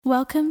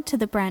Welcome to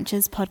the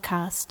Branches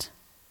podcast.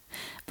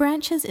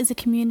 Branches is a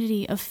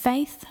community of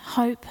faith,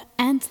 hope,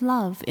 and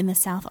love in the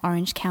South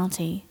Orange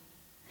County.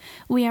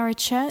 We are a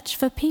church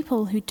for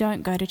people who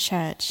don't go to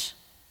church.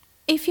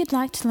 If you'd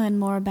like to learn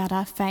more about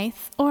our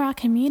faith or our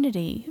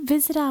community,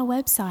 visit our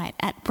website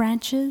at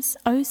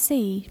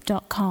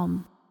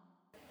branchesoc.com.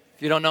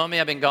 If you don't know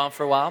me, I've been gone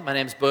for a while. My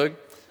name's Boog.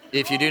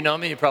 If you do know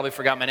me, you probably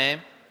forgot my name.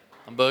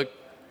 I'm Boog.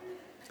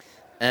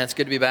 And it's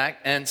good to be back.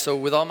 And so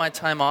with all my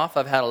time off,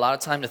 I've had a lot of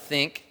time to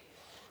think.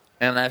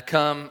 And I've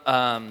come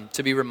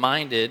to be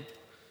reminded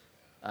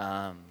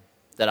that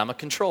I'm a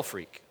control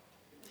freak.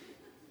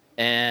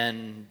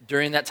 And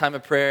during that time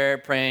of prayer,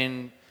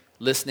 praying,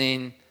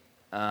 listening,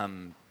 I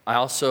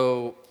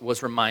also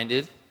was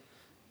reminded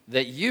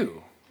that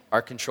you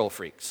are control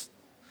freaks.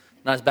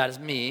 Not as bad as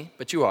me,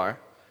 but you are.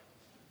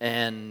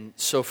 And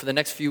so for the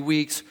next few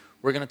weeks,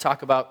 we're going to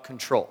talk about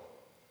control.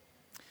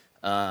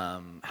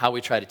 How we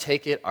try to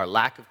take it, our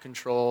lack of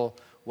control,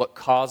 what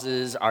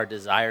causes our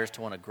desires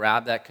to want to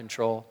grab that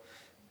control.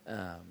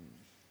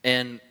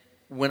 And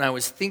when I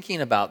was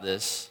thinking about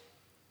this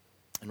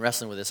and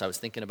wrestling with this, I was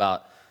thinking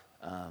about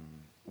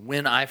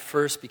when I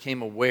first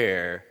became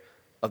aware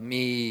of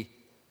me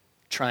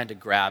trying to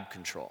grab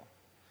control.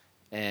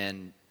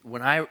 And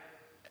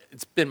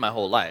it's been my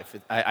whole life.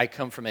 I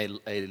come from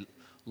a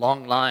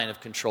long line of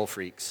control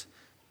freaks.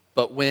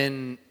 But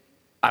when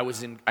I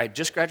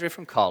just graduated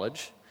from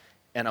college,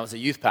 and I was a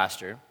youth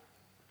pastor,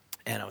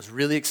 and I was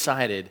really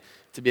excited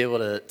to be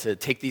able to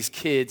take these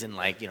kids and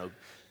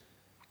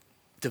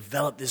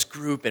develop this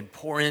group and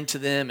pour into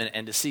them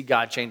and to see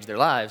God change their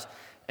lives.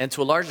 And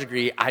to a large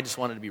degree, I just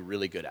wanted to be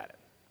really good at it,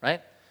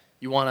 right?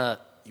 You want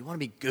to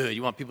be good.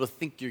 You want people to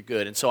think you're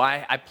good. And so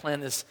I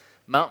planned this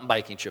mountain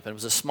biking trip, and it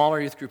was a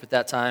smaller youth group at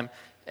that time.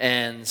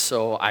 And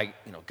so I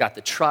got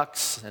the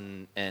trucks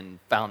and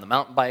found the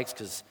mountain bikes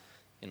because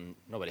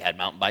nobody had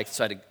mountain bikes.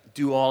 So I had to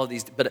do all of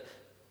these. But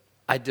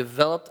I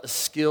developed a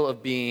skill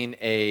of being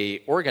an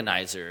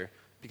organizer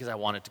because I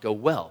wanted to go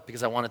well,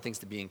 because I wanted things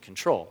to be in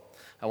control.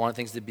 I wanted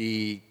things to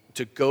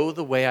go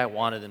the way I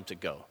wanted them to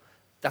go.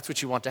 That's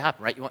what you want to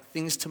happen, right? You want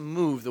things to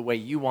move the way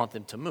you want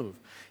them to move.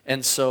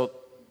 And so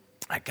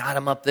I got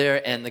him up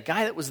there, and the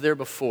guy that was there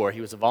before,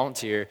 he was a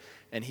volunteer,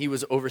 and he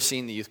was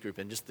overseeing the youth group,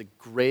 and just the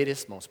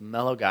greatest, most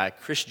mellow guy,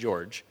 Chris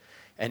George.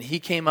 And he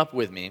came up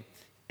with me,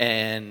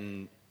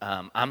 and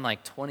I'm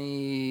like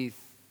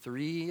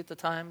 23 at the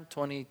time,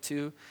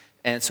 22.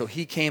 And so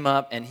he came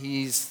up, and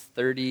he's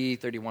 30,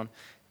 31,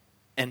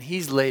 and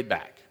he's laid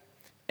back.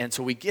 And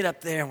so we get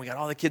up there, and we got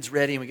all the kids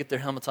ready, and we get their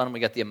helmets on, and we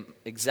got the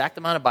exact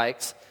amount of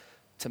bikes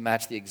to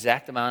match the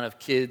exact amount of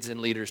kids and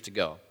leaders to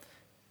go.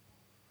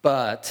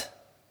 But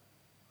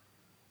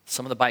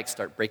some of the bikes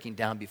start breaking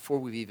down before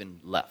we've even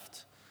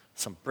left.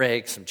 Some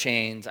brakes, some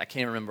chains. I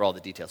can't remember all the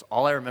details.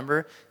 All I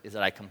remember is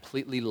that I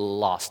completely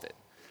lost it.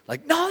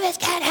 Like, no, this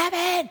can't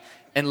happen!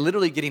 And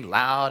literally getting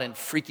loud and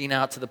freaking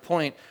out to the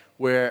point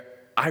where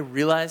I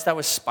realized I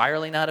was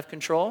spiraling out of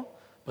control,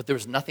 but there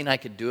was nothing I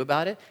could do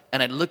about it.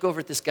 And I'd look over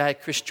at this guy,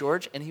 Chris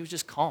George, and he was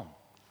just calm.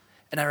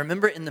 And I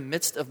remember in the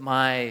midst of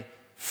my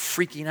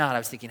freaking out, I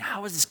was thinking,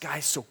 how is this guy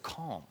so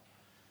calm?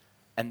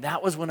 And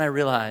that was when I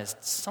realized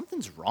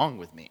something's wrong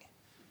with me.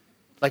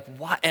 Like,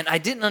 why? And I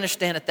didn't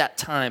understand at that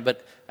time,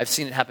 but I've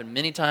seen it happen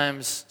many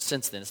times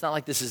since then. It's not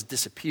like this has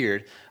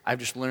disappeared. I've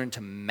just learned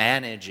to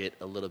manage it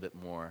a little bit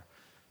more.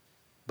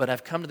 But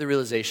I've come to the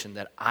realization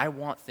that I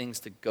want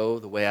things to go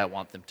the way I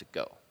want them to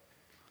go.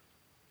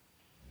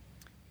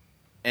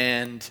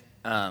 And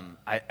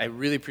I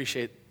really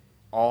appreciate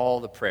all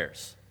the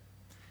prayers.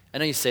 I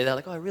know you say that,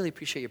 like, oh, I really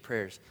appreciate your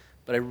prayers.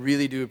 But I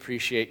really do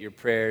appreciate your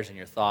prayers and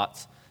your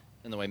thoughts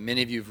and the way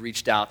many of you have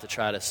reached out to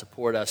try to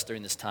support us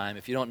during this time.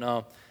 If you don't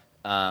know,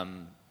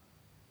 I'm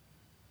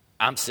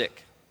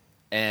sick.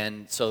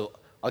 And so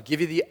I'll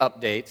give you the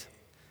update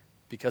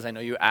because I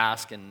know you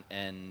ask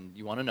and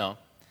you want to know.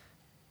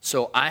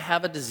 So I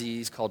have a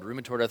disease called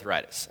rheumatoid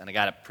arthritis, and I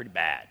got it pretty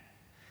bad.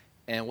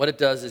 And what it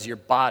does is your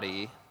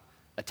body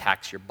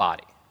attacks your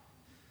body.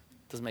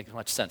 Doesn't make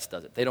much sense,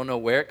 does it? They don't know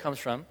where it comes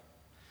from.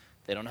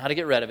 They don't know how to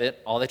get rid of it.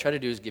 All they try to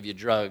do is give you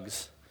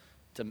drugs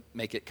to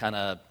make it kind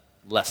of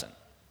lessen.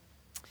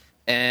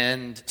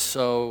 And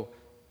so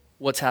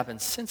what's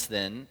happened since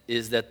then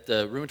is that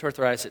the rheumatoid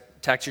arthritis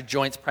attacks your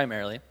joints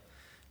primarily.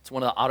 It's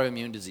one of the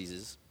autoimmune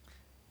diseases.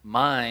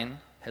 Mine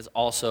has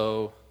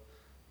also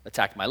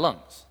attacked my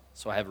lungs.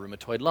 So I have a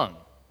rheumatoid lung.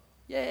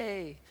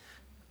 Yay!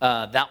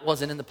 That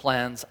wasn't in the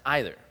plans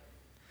either.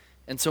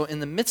 And so in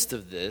the midst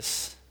of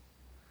this,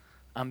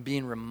 I'm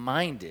being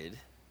reminded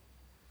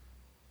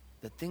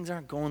that things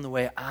aren't going the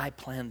way I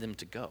planned them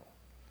to go.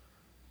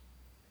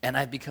 And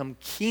I've become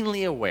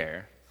keenly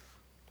aware,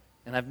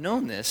 and I've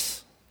known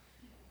this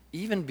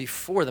even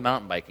before the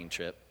mountain biking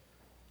trip,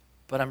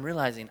 but I'm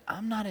realizing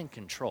I'm not in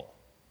control.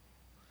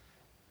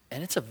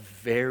 And it's a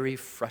very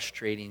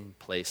frustrating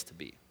place to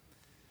be.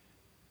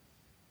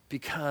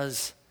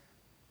 Because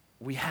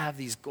we have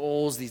these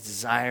goals, these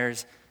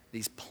desires,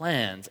 these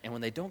plans, and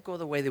when they don't go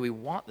the way that we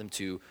want them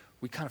to,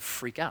 we kind of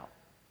freak out.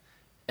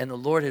 And the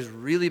Lord has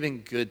really been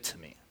good to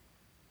me.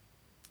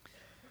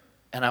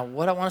 And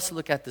what I want us to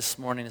look at this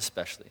morning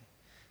especially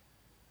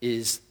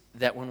is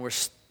that when we're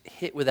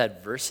hit with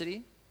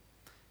adversity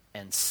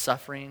and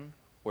suffering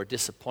or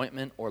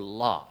disappointment or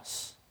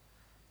loss,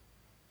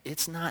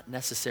 it's not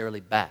necessarily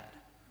bad.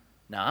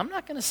 Now, I'm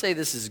not going to say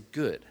this is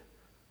good,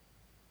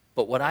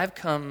 but what I've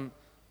come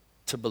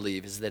to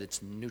believe is that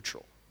it's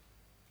neutral.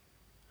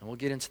 And we'll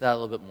get into that a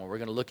little bit more. We're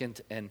going to look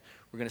into, and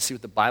we're going to see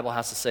what the Bible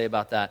has to say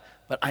about that.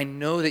 But I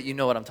know that you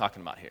know what I'm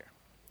talking about here.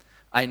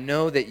 I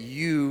know that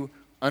you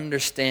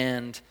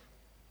understand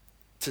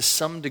to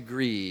some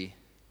degree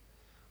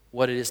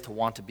what it is to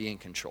want to be in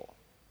control.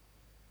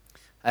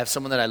 I have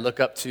someone that I look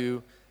up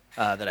to,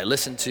 that I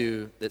listen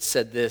to, that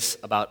said this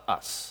about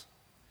us.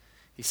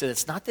 He said,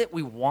 it's not that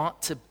we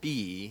want to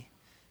be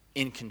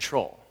in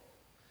control.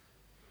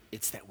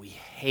 It's that we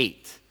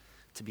hate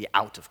to be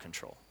out of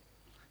control.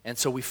 And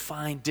so we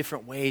find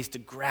different ways to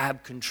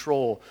grab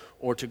control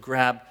or to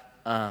grab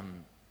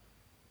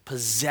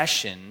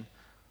possession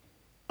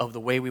of the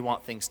way we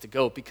want things to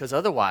go, because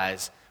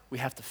otherwise we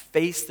have to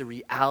face the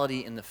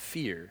reality and the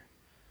fear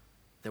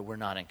that we're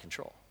not in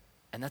control.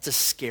 And that's a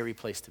scary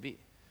place to be.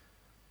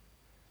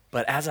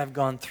 But as I've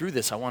gone through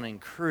this, I want to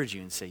encourage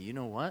you and say, you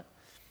know what?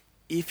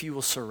 If you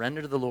will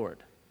surrender to the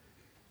Lord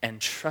and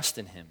trust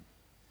in Him,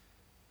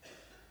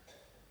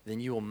 then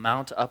you will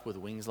mount up with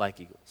wings like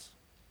eagles.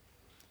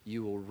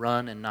 You will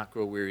run and not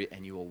grow weary,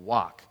 and you will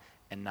walk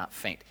and not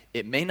faint.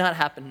 It may not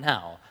happen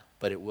now,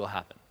 but it will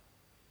happen.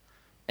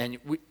 And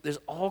there's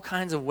all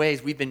kinds of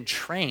ways we've been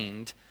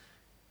trained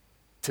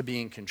to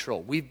be in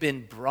control. We've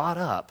been brought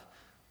up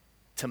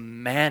to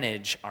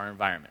manage our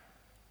environment.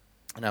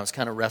 And I was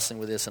kind of wrestling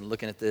with this and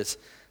looking at this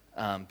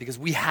because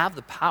we have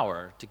the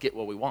power to get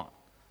what we want.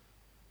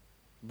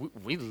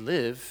 We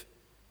live,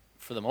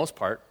 for the most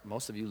part,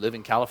 most of you live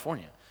in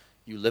California.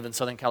 You live in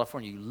Southern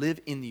California. You live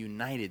in the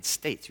United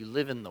States. You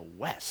live in the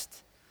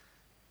West.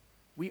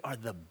 We are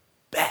the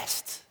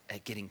best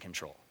at getting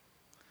control.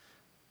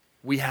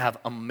 We have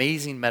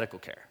amazing medical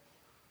care.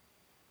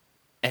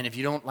 And if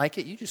you don't like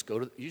it, you just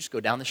go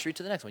down the street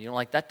to the next one. You don't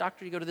like that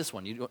doctor, you go to this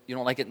one. You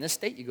don't like it in this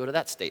state, you go to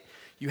that state.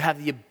 You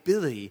have the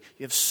ability,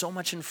 you have so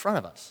much in front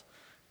of us.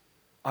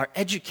 Our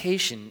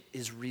education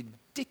is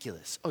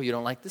ridiculous. Oh, you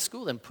don't like this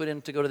school? Then put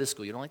in to go to this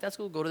school. You don't like that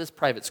school? Go to this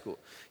private school.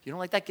 You don't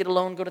like that? Get a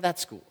loan, go to that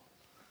school.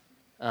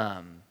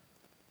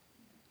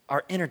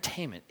 Our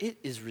entertainment, it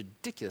is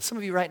ridiculous. Some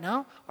of you right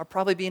now are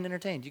probably being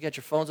entertained. You got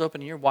your phones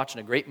open and you're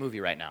watching a great movie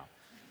right now.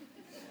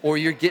 Or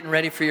you're getting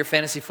ready for your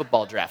fantasy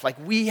football draft. Like,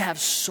 we have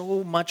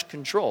so much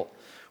control.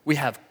 We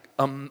have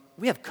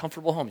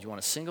comfortable homes. You want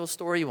a single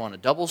story, you want a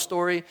double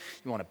story,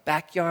 you want a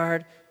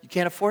backyard. You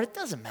can't afford it,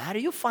 doesn't matter.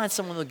 You'll find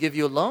someone who'll give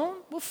you a loan.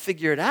 We'll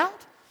figure it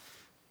out.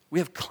 We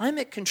have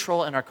climate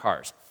control in our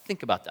cars.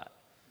 Think about that.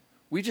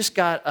 We just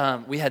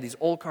got, we had these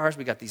old cars,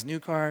 we got these new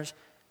cars.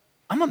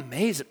 I'm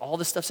amazed at all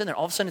this stuff's in there.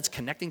 All of a sudden it's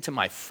connecting to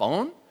my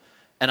phone,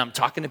 and I'm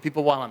talking to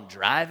people while I'm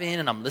driving,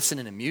 and I'm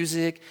listening to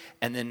music,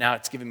 and then now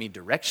it's giving me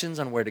directions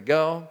on where to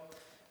go.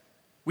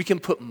 We can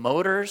put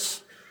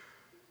motors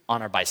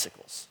on our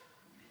bicycles.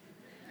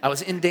 I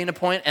was in Dana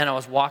Point, and I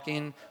was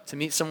walking to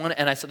meet someone,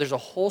 and I said, there's a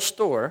whole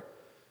store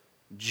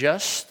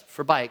just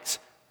for bikes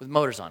with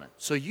motors on it.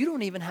 So you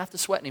don't even have to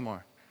sweat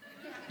anymore.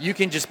 You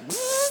can just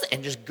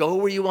go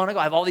where you want to go.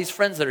 I have all these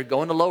friends that are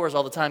going to Lowers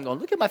all the time going,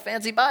 look at my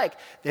fancy bike.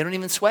 They don't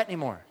even sweat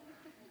anymore.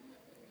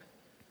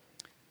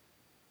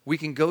 We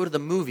can go to the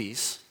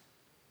movies,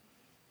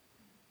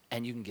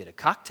 and you can get a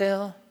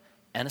cocktail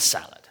and a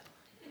salad.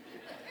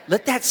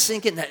 Let that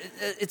sink in.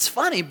 It's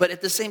funny, but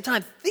at the same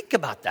time, think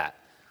about that.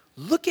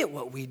 Look at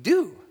what we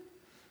do.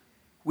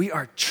 We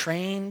are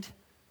trained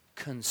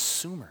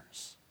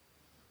consumers,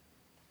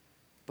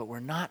 but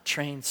we're not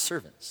trained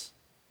servants.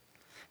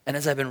 And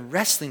as I've been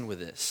wrestling with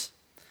this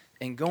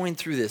and going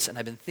through this, and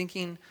I've been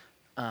thinking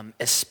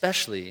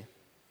especially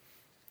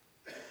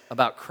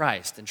about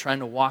Christ and trying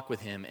to walk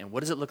with Him, and what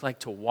does it look like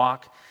to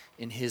walk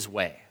in His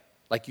way,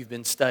 like you've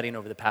been studying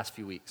over the past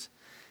few weeks.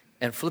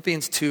 And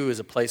Philippians 2 is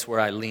a place where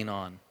I lean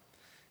on.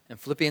 And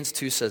Philippians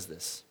 2 says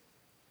this: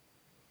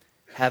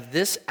 have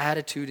this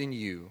attitude in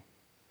you,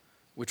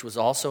 which was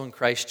also in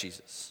Christ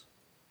Jesus,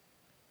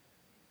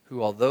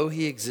 who, although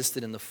He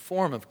existed in the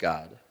form of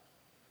God,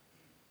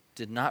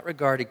 did not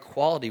regard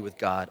equality with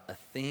God a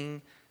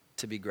thing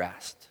to be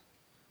grasped.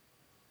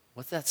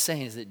 What that's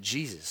saying is that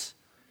Jesus,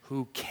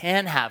 who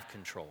can have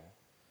control,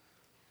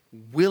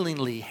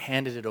 willingly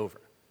handed it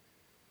over.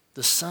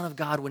 The Son of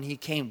God, when He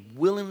came,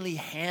 willingly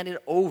handed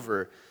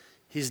over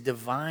His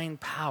divine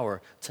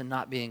power to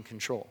not be in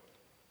control.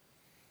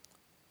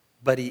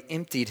 But He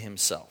emptied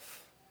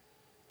Himself,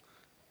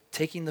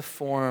 taking the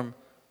form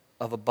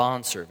of a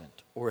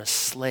bondservant or a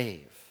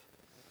slave,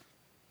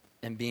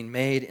 and being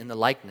made in the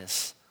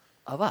likeness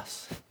of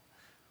us,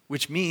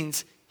 which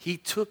means He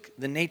took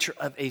the nature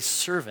of a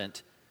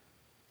servant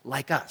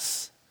like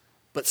us.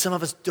 But some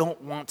of us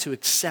don't want to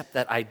accept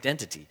that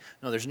identity.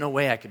 No, there's no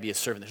way I could be a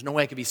servant. There's no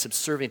way I could be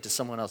subservient to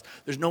someone else.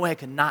 There's no way I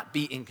could not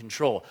be in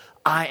control.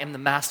 I am the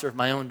master of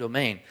my own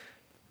domain.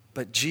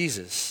 But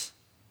Jesus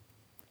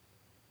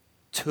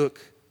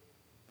took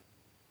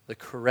the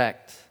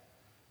correct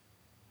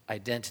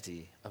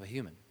identity of a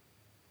human.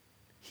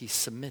 He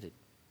submitted.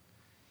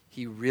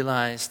 He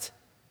realized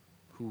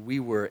who we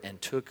were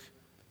and took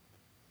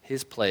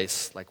his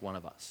place like one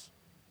of us.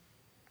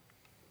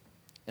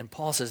 And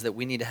Paul says that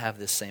we need to have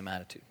this same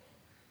attitude.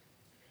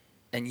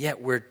 And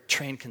yet we're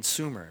trained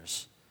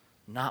consumers,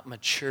 not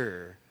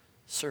mature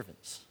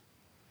servants.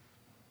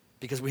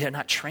 Because we are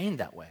not trained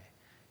that way.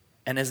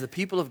 And as the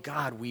people of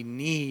God, we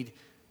need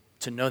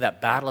to know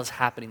that battle is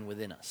happening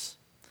within us.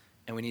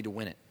 And we need to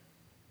win it.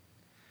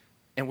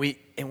 And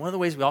one of the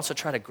ways we also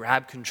try to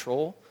grab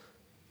control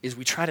is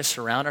we try to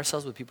surround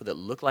ourselves with people that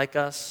look like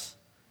us,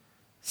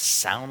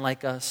 sound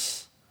like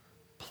us,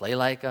 play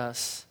like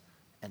us,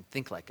 and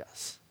think like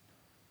us.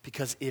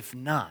 Because if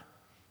not,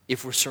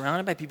 if we're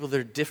surrounded by people that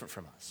are different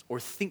from us or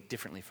think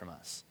differently from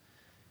us,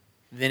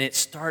 then it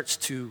starts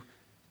to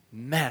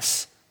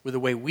mess with the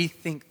way we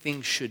think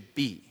things should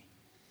be.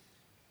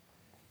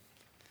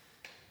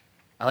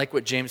 I like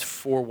what James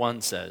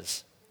 4:1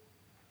 says.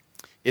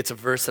 It's a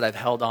verse that I've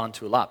held on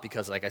to a lot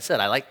because, like I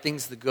said, I like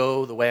things to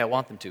go the way I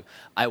want them to.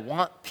 I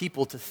want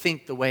people to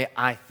think the way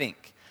I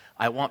think.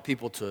 I want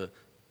people to,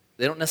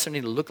 they don't necessarily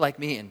need to look like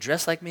me and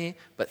dress like me,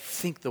 but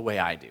think the way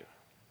I do.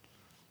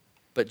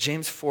 But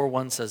James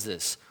 4:1 says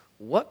this: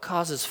 what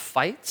causes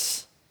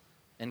fights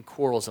and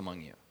quarrels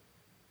among you?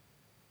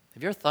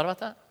 Have you ever thought about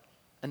that?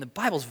 And the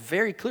Bible's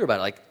very clear about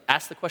it. Like,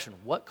 ask the question,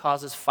 what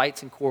causes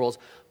fights and quarrels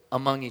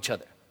among each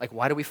other? Like,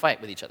 why do we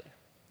fight with each other?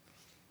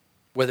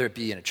 Whether it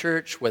be in a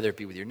church, whether it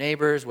be with your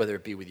neighbors, whether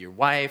it be with your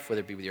wife,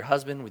 whether it be with your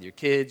husband, with your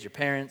kids, your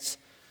parents,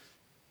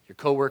 your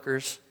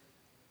coworkers.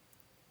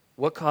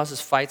 What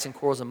causes fights and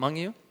quarrels among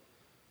you?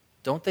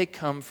 Don't they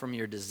come from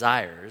your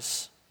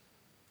desires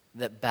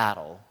that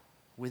battle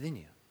within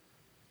you?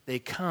 They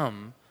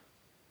come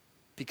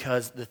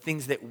because the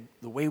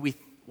way we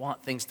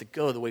want things to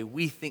go, the way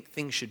we think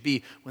things should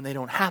be, when they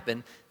don't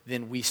happen,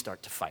 then we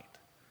start to fight.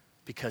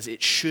 Because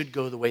it should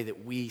go the way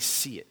that we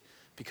see it.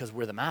 Because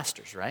we're the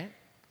masters, right?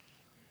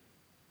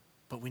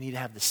 But we need to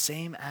have the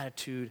same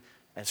attitude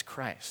as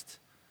Christ.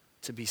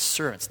 To be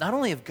servants, not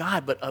only of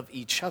God, but of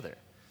each other.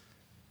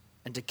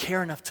 And to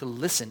care enough to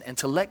listen and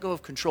to let go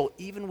of control,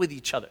 even with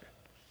each other.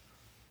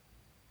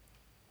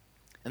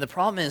 And the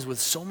problem is, with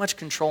so much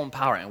control and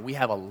power, and we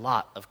have a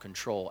lot of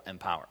control and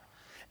power,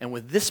 and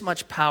with this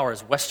much power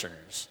as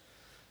Westerners,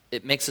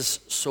 it makes us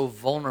so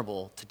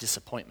vulnerable to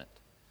disappointment.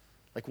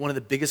 Like, one of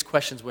the biggest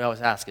questions we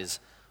always ask is,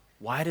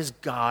 why does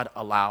God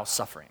allow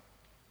suffering?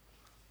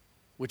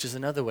 Which is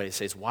another way to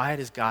say is, why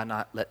does God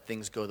not let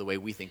things go the way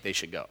we think they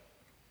should go?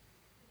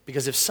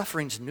 Because if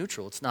suffering's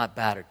neutral, it's not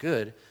bad or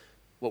good,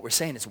 what we're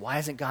saying is, why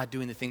isn't God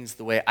doing the things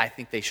the way I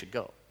think they should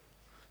go?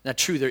 Now,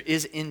 true, there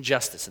is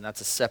injustice, and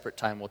that's a separate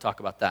time. We'll talk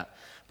about that.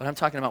 But I'm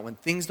talking about when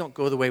things don't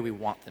go the way we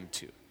want them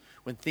to.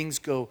 When things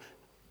go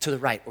to the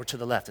right or to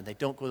the left, and they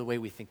don't go the way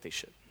we think they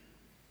should.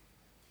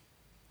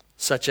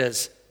 Such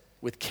as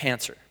with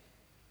cancer,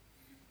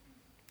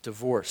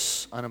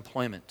 divorce,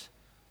 unemployment,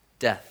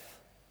 death.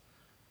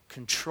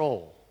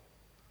 Control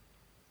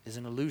is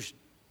an illusion.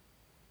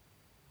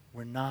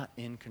 We're not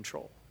in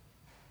control.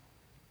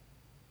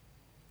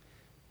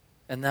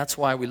 And that's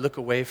why we look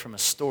away from a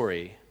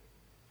story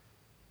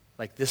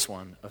like this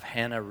one of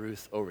Hannah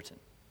Ruth Overton.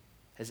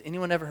 Has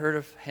anyone ever heard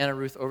of Hannah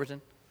Ruth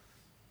Overton?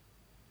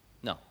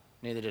 No,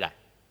 neither did I.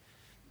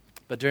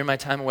 But during my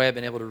time away, I've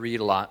been able to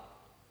read a lot.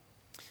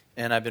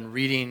 And I've been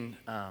reading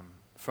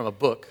from a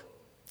book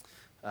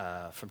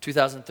from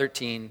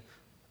 2013,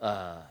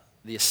 The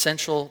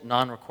Essential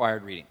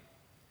Non-Required Reading.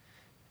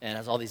 And it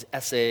has all these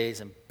essays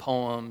and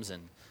poems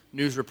and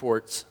news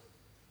reports.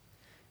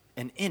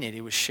 And in it,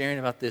 it was sharing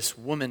about this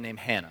woman named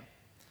Hannah.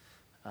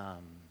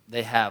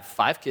 They have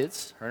 5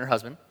 kids, her and her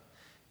husband,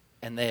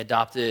 and they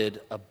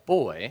adopted a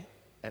boy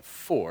at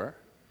 4.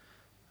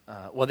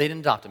 Well, they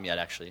didn't adopt him yet,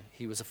 actually.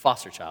 He was a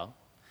foster child.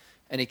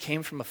 And he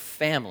came from a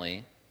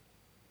family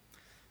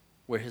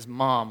where his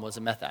mom was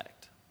a meth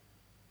addict.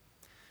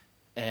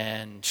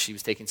 And she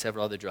was taking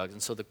several other drugs.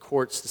 And so the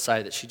courts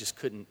decided that she just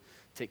couldn't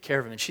take care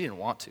of him, and she didn't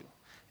want to.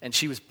 And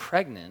she was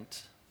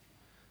pregnant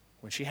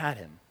when she had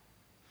him.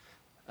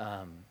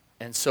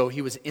 And so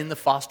he was in the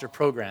foster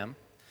program,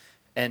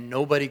 and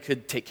nobody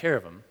could take care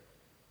of him.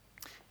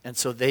 And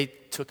so they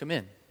took him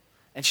in.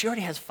 And she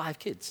already has 5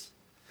 kids.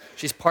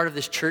 She's part of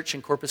this church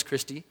in Corpus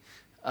Christi,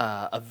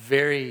 a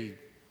very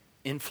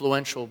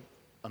influential,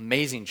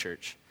 amazing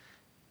church.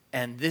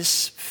 And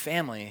this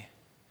family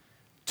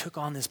took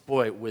on this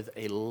boy with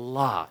a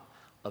lot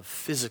of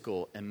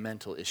physical and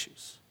mental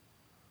issues.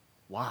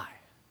 Why?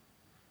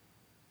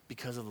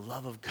 Because of the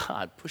love of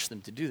God pushed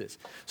them to do this.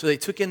 So they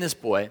took in this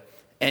boy,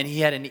 and he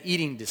had an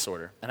eating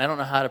disorder. And I don't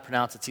know how to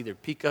pronounce it. It's either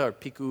pica or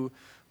piku.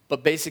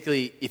 But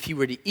basically, if he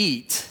were to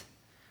eat,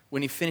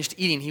 when he finished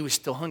eating, he was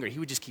still hungry. He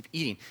would just keep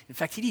eating. In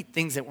fact, he'd eat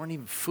things that weren't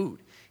even food.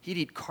 He'd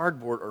eat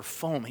cardboard or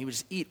foam. He would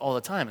just eat all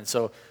the time. And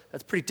so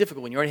that's pretty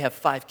difficult when you already have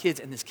 5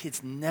 kids, and this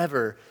kid's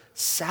never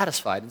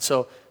satisfied. And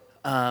so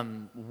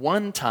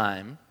one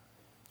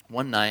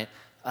night,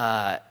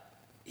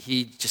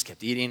 he just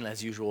kept eating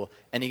as usual,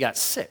 and he got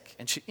sick.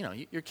 And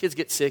your kids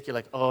get sick, you're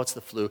like, oh, it's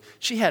the flu.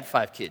 She had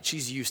 5 kids.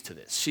 She's used to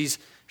this.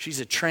 She's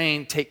a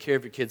trained, take care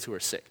of your kids who are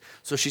sick.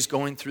 So she's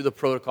going through the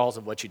protocols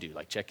of what you do,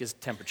 like check his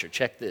temperature,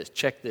 check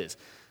this.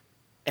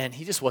 And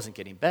he just wasn't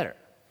getting better.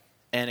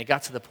 And it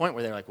got to the point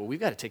where they're like, well, we've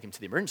got to take him to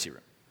the emergency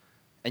room.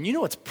 And you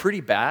know what's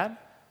pretty bad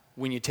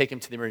when you take him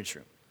to the emergency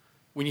room?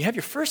 When you have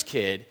your first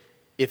kid,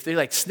 if they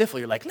like sniffle,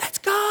 you're like, let's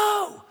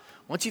go.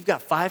 Once you've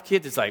got 5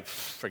 kids, it's like,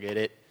 forget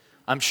it.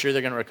 I'm sure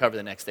they're going to recover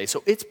the next day.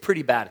 So it's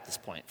pretty bad at this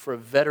point for a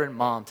veteran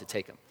mom to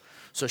take him.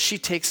 So she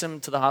takes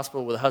him to the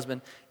hospital with a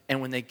husband,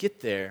 and when they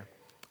get there,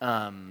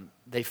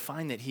 they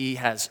find that he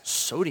has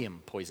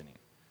sodium poisoning.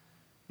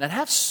 Now, to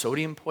have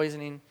sodium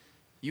poisoning,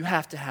 you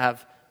have to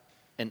have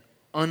an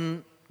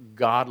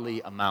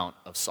ungodly amount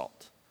of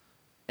salt.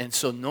 And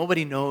so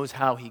nobody knows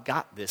how he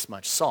got this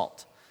much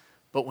salt.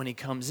 But when he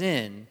comes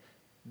in,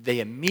 they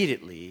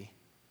immediately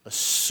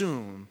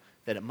assume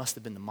that it must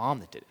have been the mom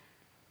that did it,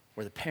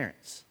 or the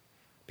parents.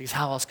 Because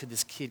how else could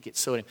this kid get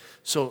sodium?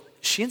 So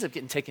she ends up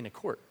getting taken to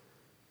court.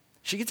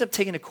 She gets up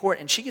taken to court,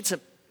 and she gets up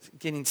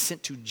getting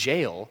sent to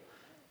jail.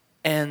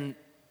 And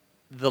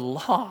the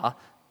law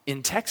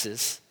in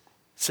Texas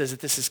says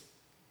that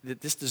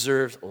this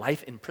deserves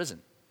life in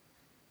prison.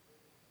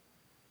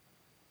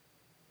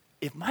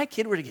 If my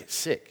kid were to get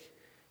sick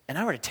and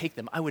I were to take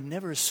them, I would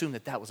never assume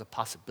that was a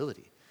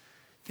possibility.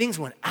 Things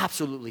went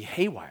absolutely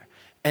haywire.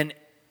 And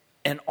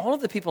all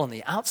of the people on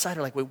the outside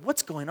are like, wait,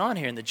 what's going on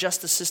here in the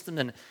justice system?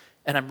 And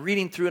I'm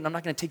reading through it, and I'm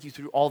not going to take you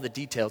through all the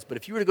details, but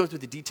if you were to go through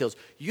the details,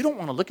 you don't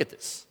want to look at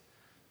this.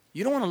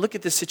 You don't want to look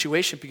at this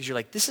situation because you're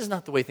like, this is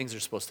not the way things are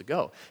supposed to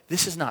go.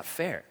 This is not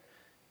fair.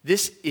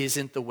 This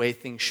isn't the way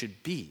things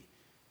should be.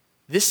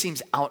 This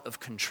seems out of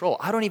control.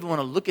 I don't even want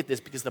to look at this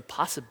because the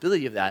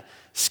possibility of that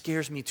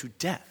scares me to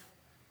death.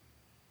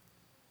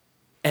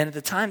 And at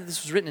the time that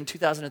this was written in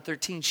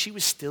 2013, she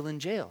was still in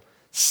jail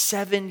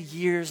 7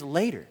 years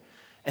later.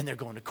 And they're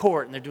going to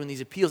court and they're doing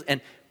these appeals. And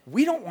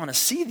we don't want to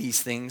see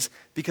these things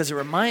because it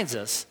reminds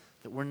us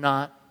that we're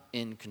not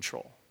in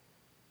control.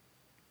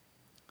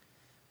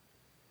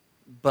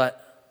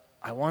 But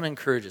I want to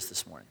encourage us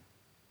this morning.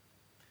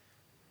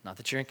 Not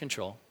that you're in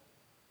control,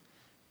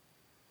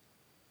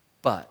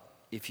 but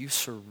if you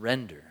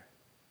surrender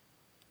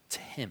to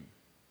Him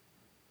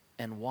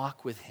and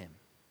walk with Him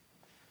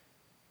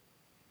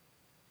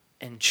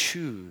and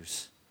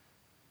choose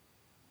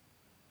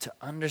to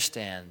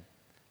understand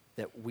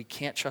that we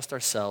can't trust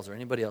ourselves or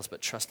anybody else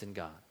but trust in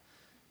God,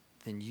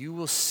 then you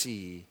will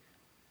see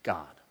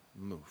God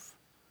move.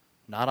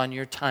 Not on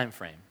your time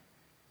frame,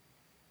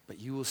 but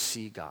you will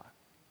see God.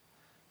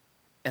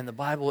 And the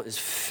Bible is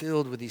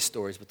filled with these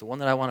stories, but the one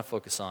that I want to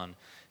focus on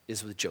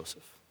is with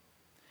Joseph.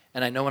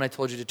 And I know when I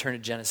told you to turn to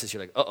Genesis,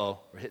 you're like, uh-oh,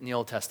 we're hitting the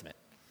Old Testament.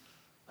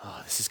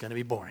 Oh, this is going to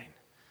be boring.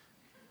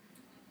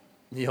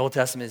 The Old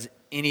Testament is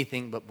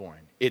anything but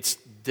boring. It's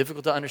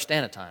difficult to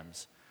understand at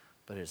times,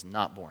 but it is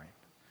not boring.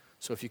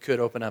 So if you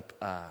could open up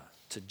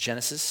to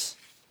Genesis,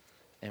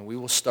 and we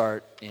will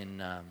start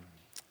in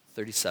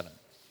 37.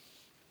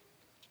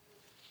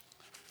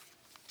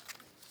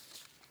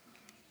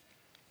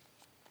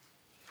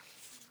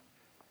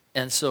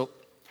 And so,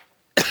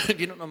 if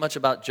you don't know much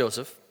about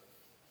Joseph,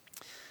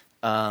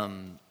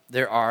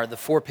 there are the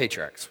 4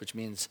 patriarchs, which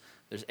means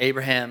there's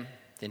Abraham,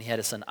 then he had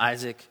a son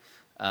Isaac,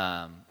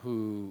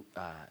 who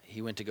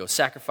he went to go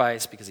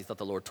sacrifice because he thought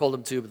the Lord told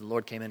him to, but the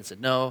Lord came in and said,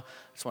 no,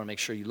 I just want to make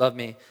sure you love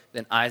me.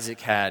 Then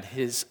Isaac had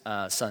his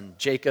son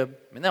Jacob.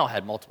 I mean, they all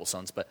had multiple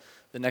sons, but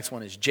the next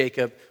one is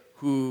Jacob,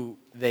 who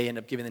they end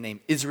up giving the name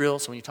Israel.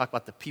 So when you talk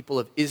about the people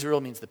of Israel,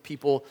 it means the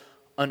people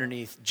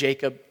underneath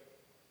Jacob.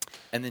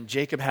 And then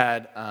Jacob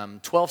had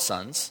 12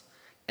 sons,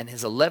 and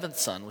his 11th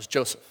son was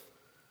Joseph.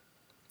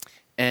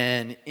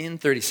 And in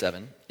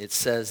 37, it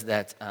says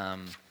that,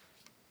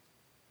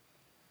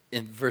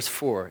 in verse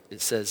 4,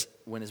 it says,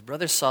 when his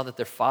brothers saw that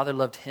their father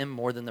loved him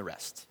more than the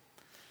rest.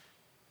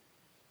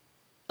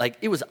 Like,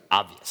 it was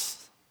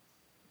obvious.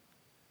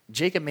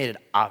 Jacob made it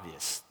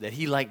obvious that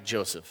he liked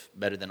Joseph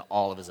better than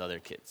all of his other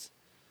kids.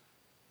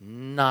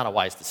 Not a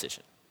wise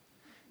decision.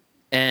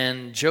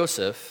 And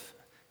Joseph,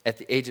 at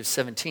the age of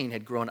 17,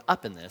 had grown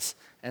up in this,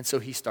 and so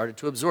he started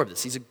to absorb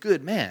this. He's a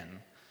good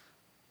man,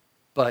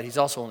 but he's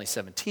also only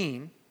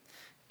 17,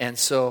 and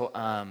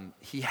so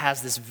he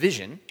has this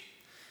vision,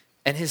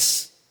 and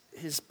his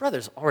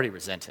brothers already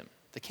resent him.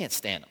 They can't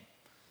stand him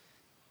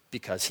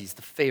because he's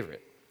the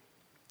favorite.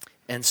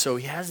 And so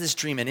he has this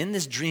dream, and in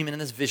this dream and in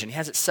this vision, he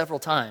has it several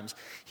times,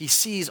 he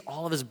sees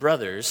all of his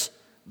brothers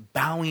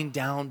bowing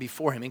down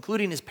before him,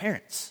 including his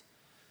parents,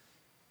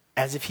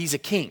 as if he's a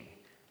king.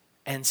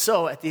 And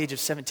so, at the age of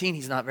 17,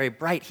 he's not very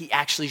bright. He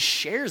actually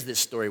shares this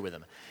story with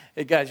them.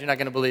 Hey, guys, you're not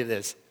going to believe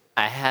this.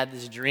 I had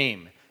this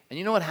dream. And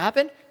you know what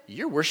happened?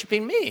 You're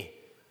worshiping me.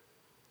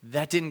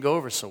 That didn't go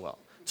over so well.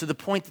 To the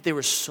point that they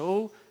were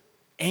so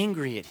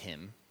angry at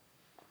him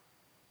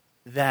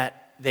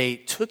that they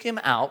took him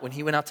out when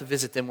he went out to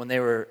visit them when they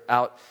were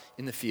out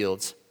in the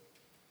fields,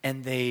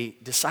 and they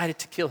decided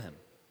to kill him.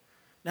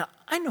 Now,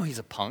 I know he's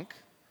a punk,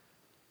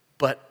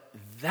 but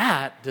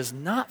that does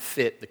not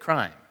fit the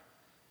crime.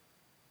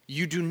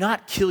 You do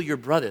not kill your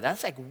brother.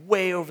 That's like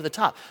way over the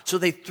top. So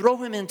they throw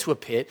him into a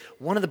pit.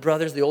 One of the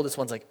brothers, the oldest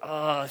one's like,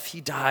 oh, if he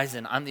dies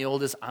and I'm the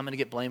oldest, I'm going to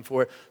get blamed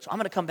for it. So I'm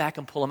going to come back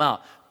and pull him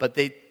out. But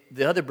the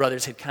other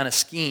brothers had kind of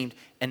schemed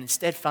and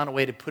instead found a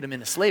way to put him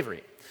into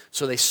slavery.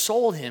 So they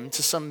sold him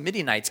to some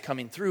Midianites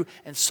coming through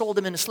and sold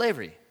him into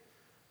slavery.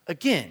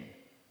 Again,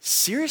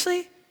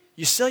 seriously?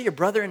 You sell your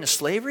brother into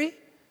slavery?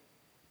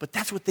 But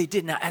that's what they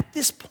did. Now, at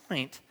this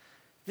point,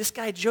 this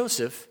guy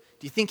Joseph,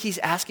 do you think he's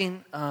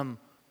asking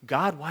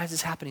God, why is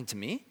this happening to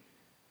me?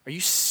 Are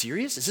you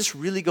serious? Is this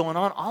really going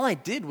on? All I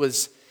did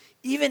was,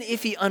 even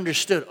if he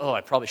understood, oh,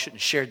 I probably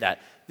shouldn't have shared that,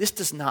 this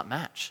does not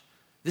match.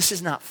 This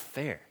is not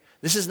fair.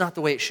 This is not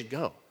the way it should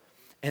go.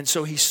 And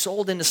so he's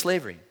sold into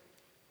slavery.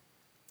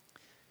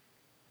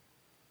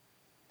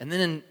 And then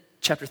in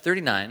chapter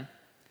 39,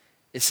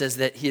 it says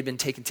that he had been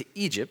taken to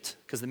Egypt,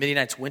 because the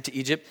Midianites went to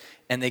Egypt,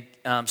 and they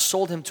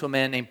sold him to a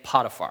man named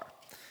Potiphar.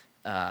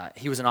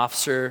 He was an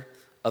officer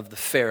of the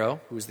Pharaoh,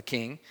 who was the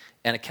king,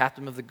 and a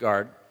captain of the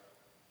guard.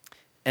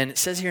 And it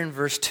says here in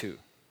verse 2,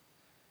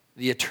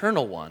 the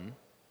Eternal One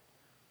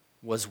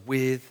was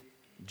with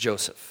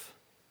Joseph,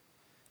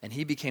 and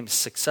he became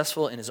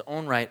successful in his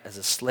own right as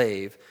a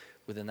slave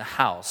within the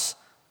house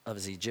of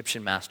his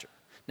Egyptian master.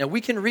 Now we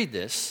can read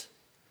this,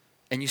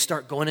 and you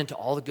start going into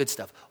all the good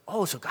stuff.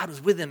 Oh, so God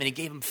was with him, and he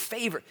gave him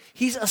favor.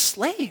 He's a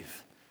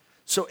slave.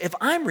 So if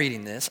I'm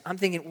reading this, I'm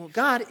thinking, well,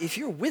 God, if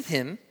you're with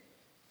him,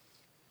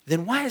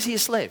 then why is he a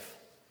slave?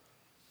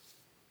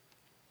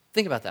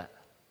 Think about that.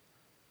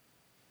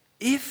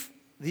 If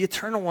the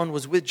Eternal One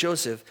was with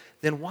Joseph,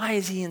 then why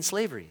is he in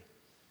slavery?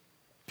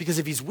 Because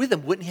if he's with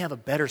him, wouldn't he have a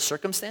better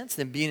circumstance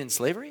than being in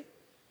slavery?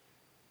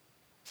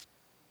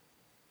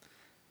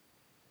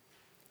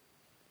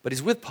 But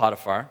he's with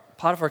Potiphar.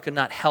 Potiphar could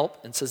not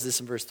help, and says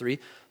this in verse 3,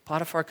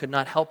 Potiphar could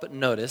not help but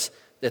notice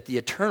that the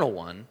Eternal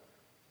One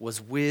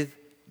was with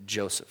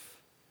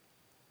Joseph.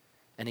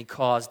 And he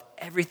caused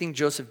everything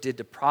Joseph did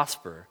to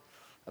prosper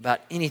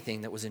about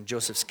anything that was in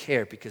Joseph's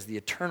care, because the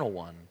Eternal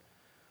One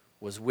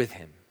was with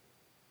him.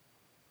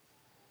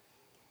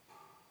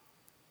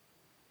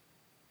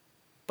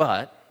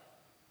 But,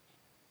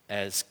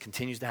 as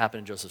continues to happen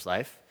in Joseph's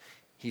life,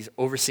 he's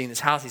overseeing this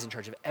house, he's in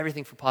charge of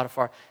everything for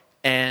Potiphar,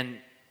 and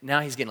now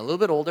he's getting a little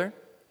bit older,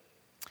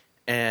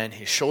 and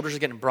his shoulders are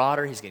getting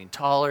broader, he's getting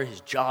taller, his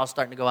jaw's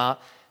starting to go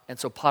out, and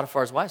so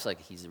Potiphar's wife's like,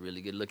 he's a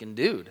really good-looking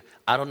dude.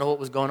 I don't know what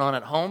was going on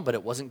at home, but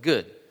it wasn't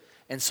good.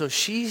 And so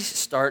she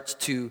starts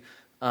to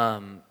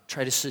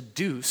try to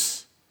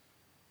seduce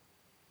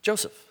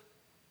Joseph.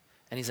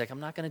 And he's like, I'm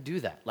not going to do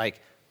that. Like,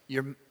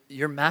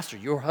 your master,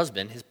 your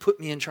husband, has put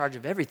me in charge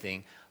of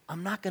everything.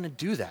 I'm not going to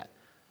do that.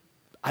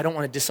 I don't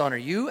want to dishonor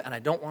you, and I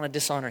don't want to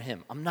dishonor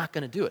him. I'm not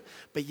going to do it.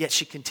 But yet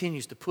she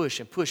continues to push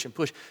and push and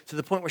push to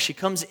the point where she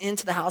comes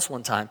into the house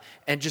one time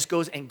and just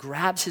goes and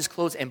grabs his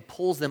clothes and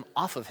pulls them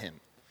off of him.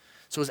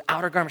 So his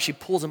outer garment, she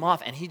pulls him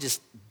off, and he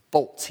just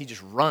bolts. He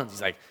just runs.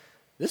 He's like,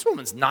 this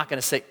woman's not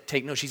going to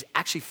take no. She's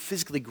actually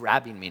physically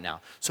grabbing me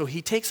now. So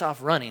he takes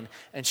off running,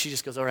 and she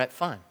just goes, all right,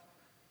 fine.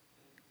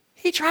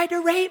 He tried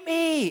to rape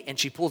me. And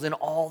she pulls in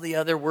all the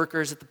other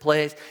workers at the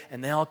place,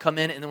 and they all come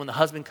in. And then when the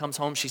husband comes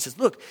home, she says,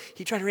 look,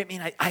 he tried to rape me,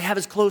 and I have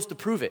his clothes to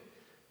prove it.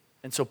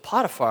 And so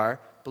Potiphar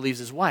believes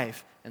his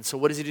wife. And so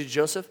what does he do to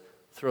Joseph?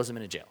 Throws him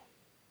into jail.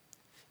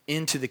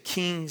 Into the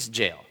king's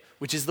jail,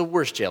 which is the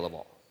worst jail of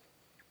all.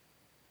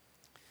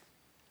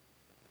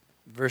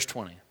 Verse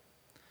 20.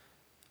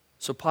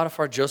 So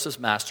Potiphar, Joseph's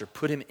master,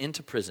 put him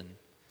into prison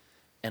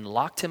and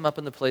locked him up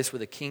in the place where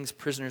the king's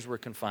prisoners were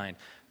confined.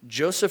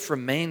 Joseph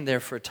remained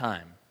there for a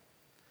time,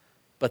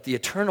 but the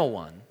Eternal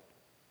One,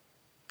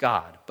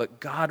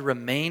 God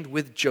remained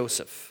with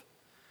Joseph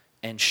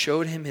and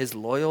showed him his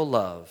loyal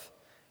love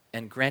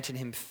and granted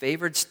him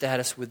favored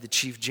status with the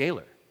chief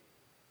jailer.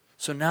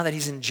 So now that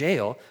he's in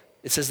jail,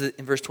 it says that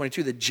in verse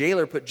 22, the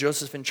jailer put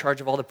Joseph in charge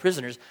of all the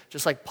prisoners,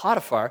 just like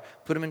Potiphar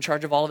put him in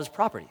charge of all of his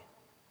property.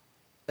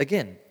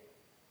 Again,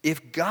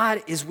 if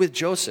God is with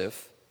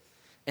Joseph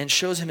and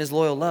shows him his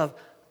loyal love,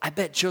 I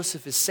bet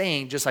Joseph is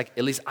saying, just like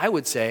at least I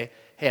would say,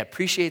 hey, I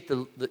appreciate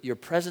your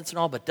presence and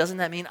all, but doesn't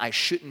that mean I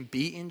shouldn't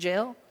be in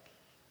jail?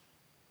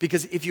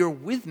 Because if you're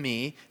with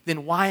me,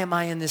 then why am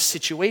I in this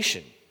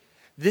situation?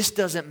 This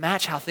doesn't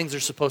match how things are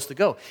supposed to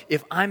go.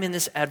 If I'm in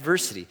this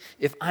adversity,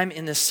 if I'm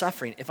in this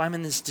suffering, if I'm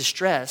in this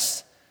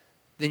distress,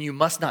 then you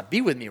must not be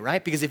with me,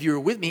 right? Because if you were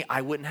with me,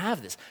 I wouldn't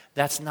have this.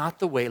 That's not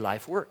the way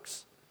life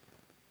works.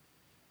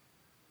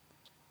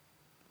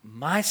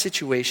 My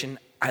situation,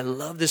 I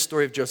love this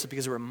story of Joseph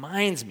because it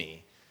reminds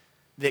me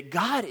that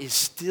God is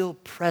still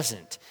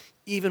present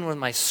even when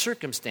my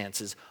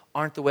circumstances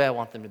aren't the way I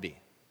want them to be.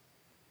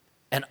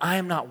 And I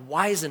am not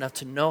wise enough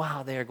to know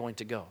how they are going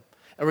to go.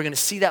 And we're going to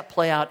see that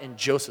play out in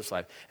Joseph's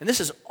life. And this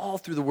is all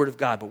through the Word of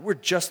God, but we're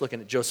just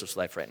looking at Joseph's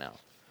life right now.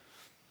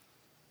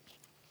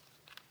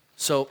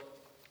 So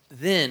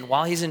then,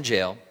 while he's in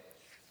jail,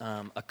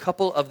 a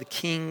couple of the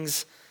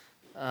king's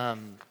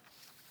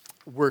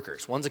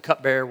workers, one's a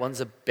cupbearer,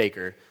 one's a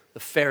baker, the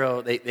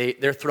Pharaoh,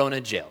 they're thrown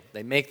in jail.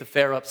 They make the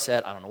Pharaoh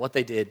upset. I don't know what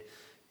they did.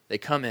 They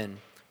come in.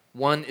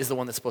 One is the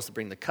one that's supposed to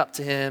bring the cup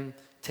to him,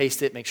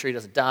 taste it, make sure he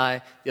doesn't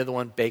die. The other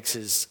one bakes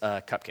his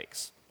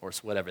cupcakes or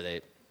whatever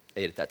they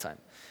ate at that time.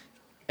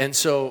 And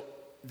so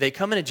they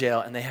come into jail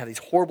and they have these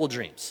horrible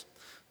dreams.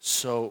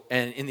 So,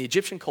 and in the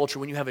Egyptian culture,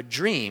 when you have a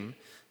dream,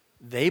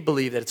 they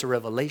believe that it's a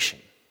revelation.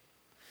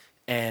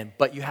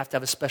 But you have to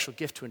have a special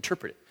gift to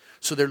interpret it.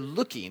 So they're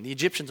looking, the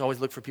Egyptians always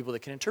look for people that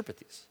can interpret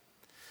these.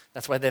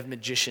 That's why they have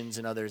magicians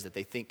and others that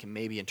they think can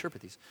maybe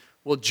interpret these.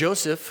 Well,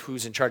 Joseph,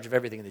 who's in charge of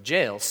everything in the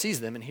jail,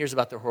 sees them and hears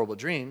about their horrible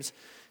dreams.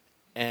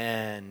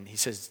 And he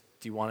says,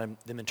 do you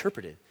want them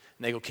interpreted?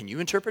 And they go, can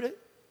you interpret it?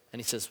 And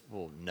he says,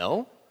 well,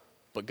 no,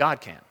 but God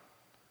can.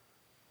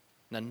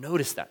 Now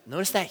notice that.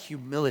 Notice that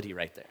humility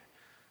right there.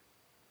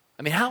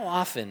 I mean, how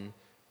often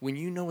when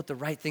you know what the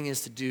right thing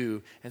is to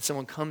do and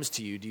someone comes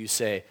to you, do you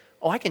say,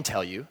 oh, I can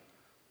tell you?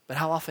 But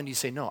how often do you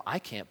say, no, I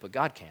can't, but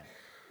God can?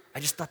 I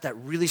just thought that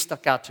really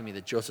stuck out to me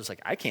that Joseph's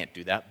like, I can't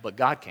do that, but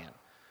God can.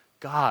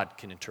 God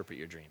can interpret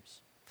your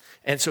dreams.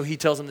 And so he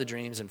tells him the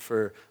dreams, and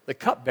for the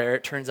cupbearer,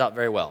 it turns out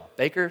very well.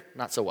 Baker,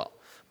 not so well.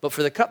 But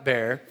for the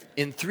cupbearer,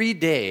 in 3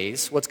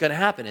 days, what's going to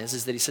happen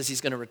is that he says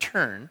he's going to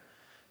return,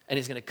 and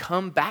he's going to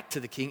come back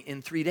to the king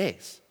in 3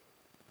 days.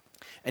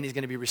 And he's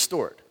going to be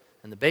restored.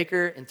 And the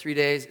baker, in 3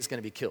 days, is going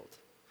to be killed.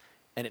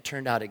 And it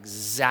turned out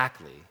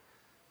exactly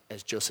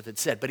as Joseph had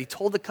said. But he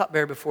told the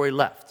cupbearer before he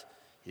left.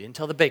 He didn't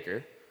tell the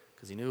baker,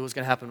 because he knew what was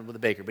going to happen with the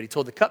baker. But he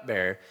told the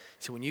cupbearer, he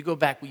said, when you go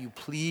back, will you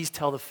please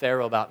tell the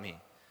Pharaoh about me?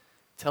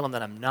 Tell him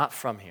that I'm not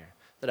from here,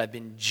 that I've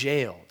been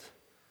jailed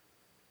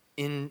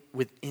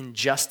with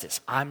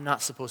injustice. I'm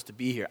not supposed to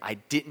be here. I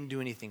didn't do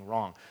anything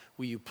wrong.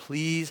 Will you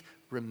please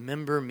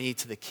remember me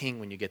to the king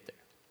when you get there?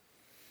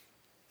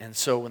 And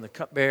so when the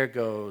cupbearer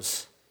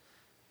goes,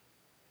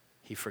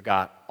 he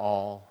forgot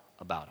all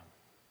about him.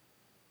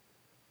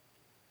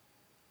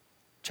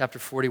 Chapter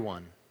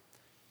 41,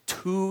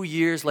 2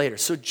 years later.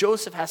 So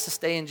Joseph has to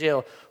stay in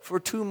jail for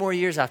 2 more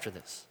years after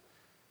this.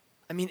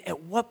 I mean,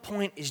 at what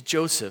point is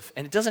Joseph,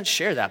 and it doesn't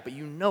share that, but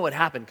you know it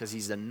happened because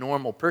he's a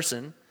normal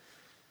person,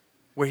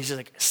 where he's just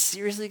like,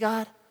 seriously,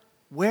 God,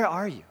 where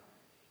are you?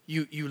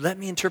 You let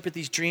me interpret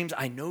these dreams.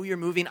 I know you're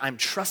moving. I'm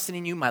trusting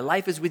in you. My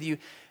life is with you.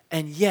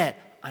 And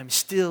yet, I'm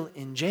still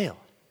in jail.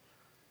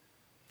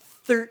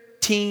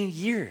 13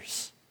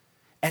 years.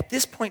 At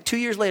this point, 2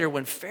 years later,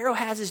 when Pharaoh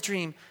has his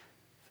dream,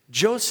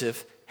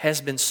 Joseph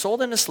has been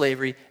sold into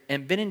slavery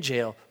and been in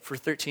jail for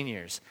 13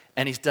 years.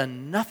 And he's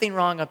done nothing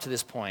wrong up to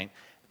this point,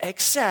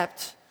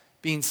 except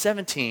being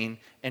 17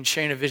 and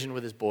sharing a vision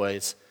with his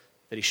boys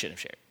that he shouldn't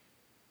have shared.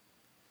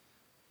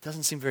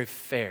 Doesn't seem very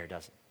fair,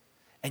 does it?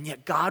 And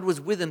yet God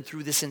was with him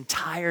through this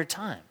entire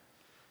time.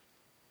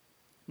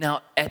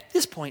 Now, at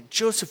this point,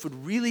 Joseph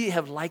would really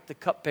have liked the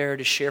cupbearer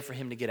to share for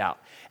him to get out.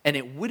 And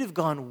it would have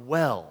gone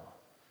well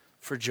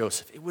for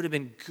Joseph. It would have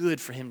been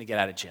good for him to get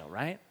out of jail,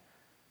 right?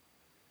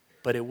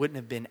 But it wouldn't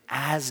have been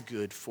as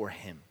good for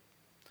him.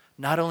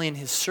 Not only in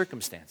his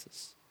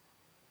circumstances,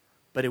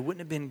 but it wouldn't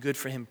have been good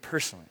for him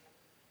personally.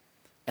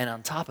 And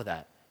on top of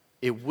that,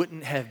 it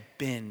wouldn't have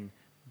been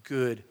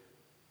good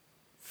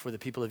for the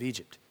people of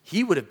Egypt.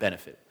 He would have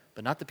benefited,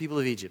 but not the people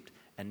of Egypt,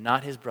 and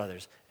not his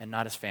brothers, and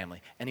not his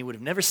family. And he would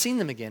have never seen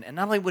them again, and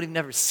not only would he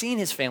never seen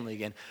his family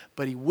again,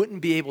 but he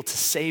wouldn't be able to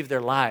save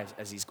their lives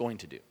as he's going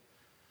to do.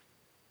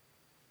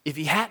 If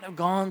he hadn't have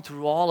gone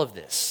through all of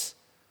this,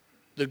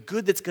 the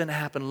good that's going to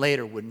happen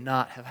later would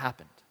not have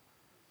happened.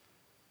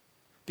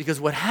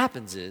 Because what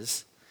happens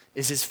is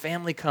his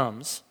family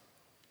comes.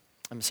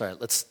 I'm sorry,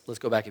 let's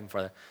go back even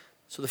farther.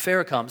 So the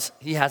Pharaoh comes,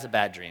 he has a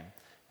bad dream.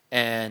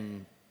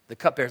 And the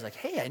cupbearer's like,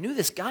 hey, I knew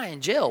this guy in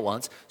jail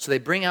once. So they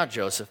bring out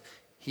Joseph.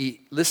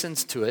 He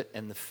listens to it,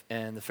 and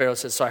the Pharaoh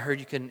says, so I heard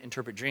you can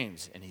interpret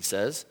dreams. And he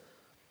says,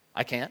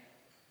 I can't,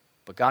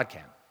 but God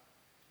can.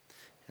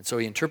 And so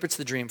he interprets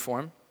the dream for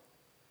him.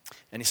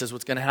 And he says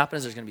what's going to happen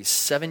is there's going to be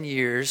 7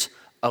 years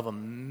of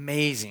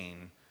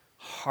amazing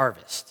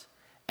harvest.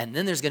 And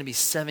then there's going to be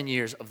 7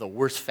 years of the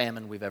worst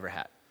famine we've ever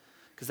had.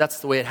 Because that's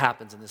the way it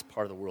happens in this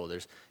part of the world.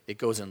 It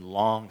goes in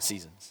long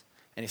seasons.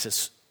 And he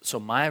says, so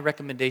my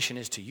recommendation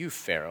is to you,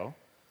 Pharaoh,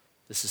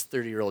 this is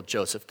 30-year-old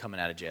Joseph coming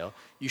out of jail,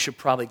 you should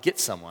probably get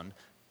someone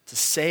to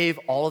save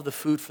all of the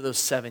food for those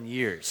 7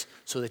 years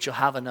so that you'll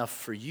have enough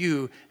for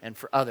you and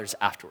for others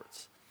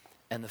afterwards.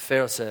 And the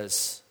Pharaoh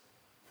says,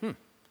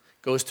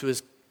 goes to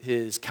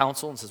his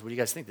council and says, what do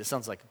you guys think? This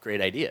sounds like a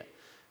great idea.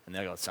 And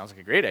they go, it sounds like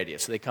a great idea.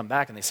 So they come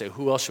back and they say,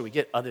 who else should we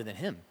get other than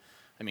him?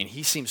 I mean,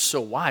 he seems so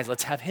wise.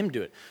 Let's have him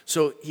do it.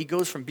 So he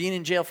goes from being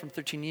in jail for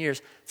 13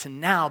 years to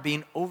now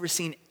being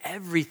overseeing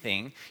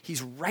everything.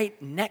 He's right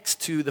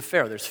next to the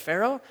Pharaoh. There's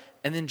Pharaoh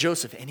and then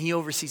Joseph, and he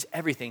oversees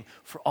everything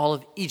for all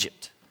of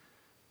Egypt.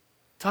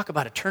 Talk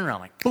about a turnaround,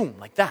 like boom,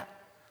 like that.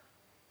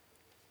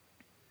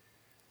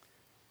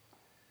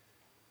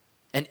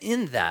 And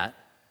in that,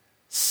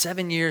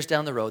 7 years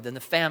down the road, then the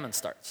famine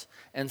starts.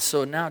 And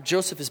so now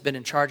Joseph has been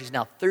in charge. He's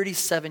now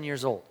 37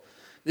 years old.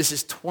 This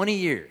is 20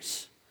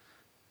 years.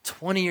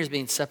 20 years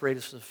being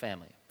separated from the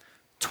family.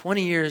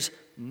 20 years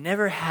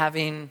never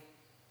having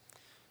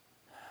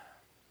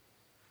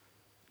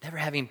never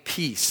having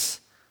peace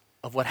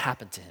of what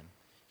happened to him.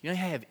 You know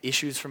how you have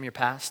issues from your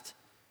past?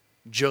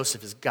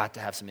 Joseph has got to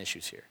have some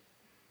issues here,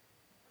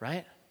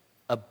 right?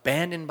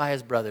 Abandoned by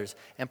his brothers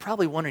and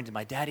probably wondering, did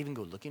my dad even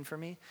go looking for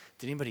me?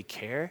 Did anybody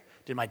care?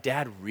 Did my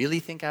dad really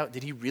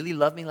did he really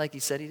love me like he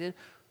said he did?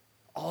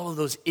 All of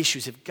those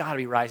issues have got to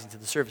be rising to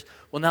the surface.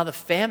 Well, now the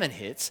famine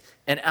hits,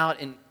 and out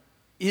in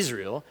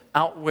Israel,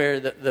 out where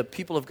the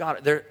people of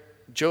God,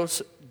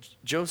 Joseph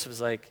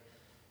is like,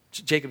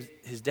 Jacob,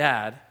 his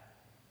dad,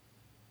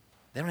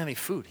 they don't have any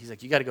food. He's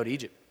like, you got to go to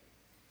Egypt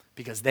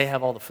because they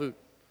have all the food.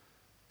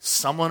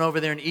 Someone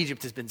over there in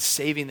Egypt has been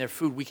saving their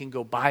food. We can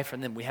go buy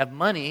from them. We have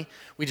money.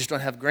 We just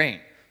don't have grain.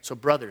 So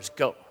brothers,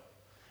 go.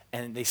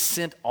 And they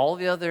sent all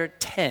the other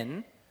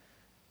 10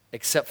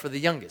 except for the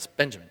youngest,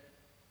 Benjamin,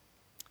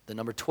 the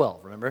number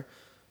 12. Remember?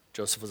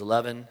 Joseph was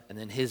 11, and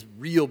then his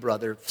real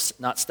brother,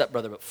 not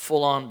stepbrother, but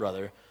full-on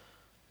brother,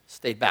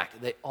 stayed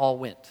back. They all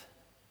went.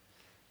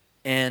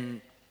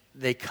 And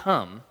they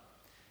come,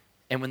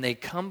 and when they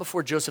come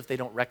before Joseph, they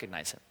don't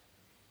recognize him.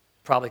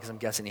 Probably because I'm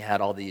guessing he had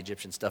all the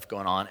Egyptian stuff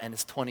going on, and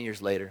it's 20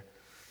 years later.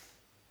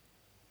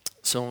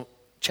 So,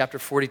 chapter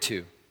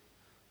 42,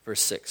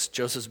 verse 6.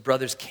 Joseph's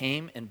brothers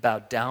came and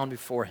bowed down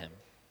before him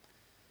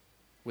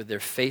with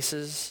their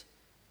faces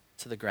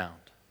to the ground.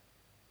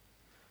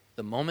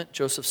 The moment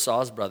Joseph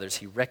saw his brothers,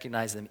 he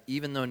recognized them,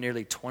 even though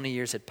nearly 20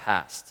 years had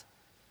passed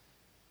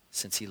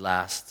since he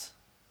last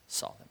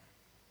saw them.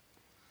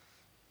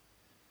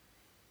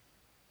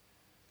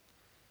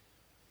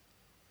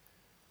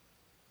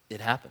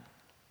 It happened.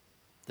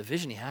 The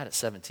vision he had at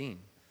 17,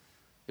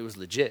 it was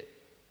legit.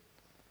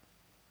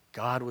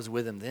 God was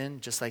with him then,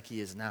 just like he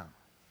is now.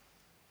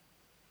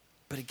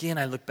 But again,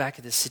 I look back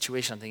at this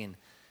situation, I'm thinking,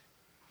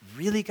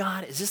 really,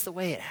 God? Is this the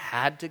way it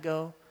had to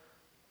go?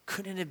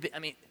 Couldn't it have been? I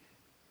mean,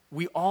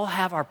 we all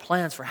have our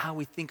plans for how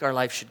we think our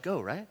life should go,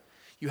 right?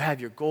 You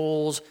have your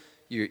goals,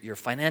 your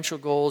financial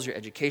goals, your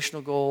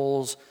educational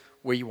goals,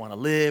 where you want to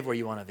live, where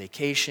you want to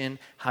vacation,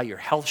 how your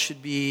health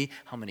should be,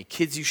 how many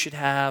kids you should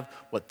have,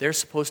 what they're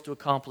supposed to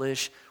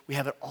accomplish. We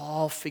have it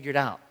all figured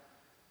out.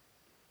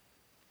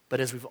 But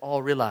as we've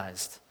all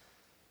realized,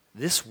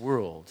 this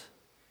world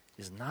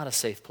is not a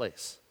safe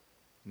place,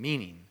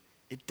 meaning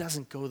it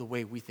doesn't go the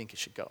way we think it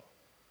should go.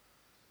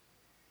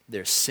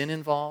 There's sin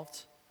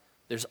involved.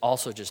 There's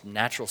also just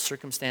natural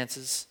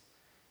circumstances.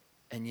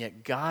 And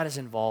yet God is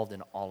involved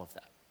in all of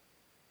that.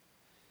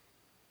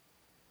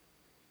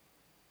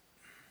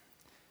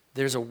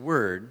 There's a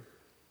word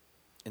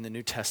in the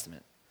New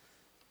Testament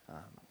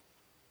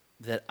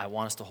that I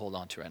want us to hold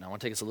on to right now. I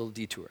want to take us a little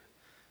detour.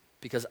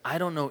 Because I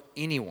don't know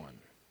anyone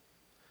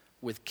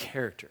with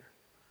character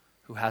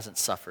who hasn't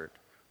suffered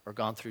or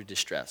gone through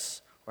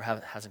distress or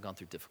hasn't gone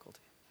through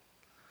difficulty.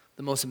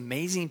 The most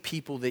amazing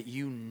people that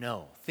you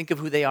know, think of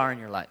who they are in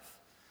your life.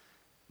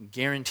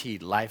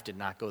 Guaranteed life did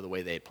not go the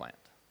way they had planned.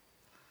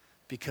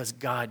 Because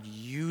God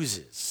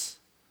uses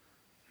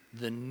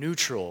the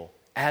neutral,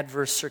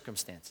 adverse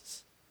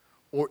circumstances,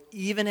 or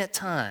even at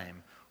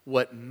time,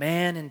 what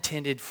man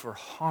intended for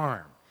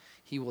harm,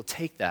 he will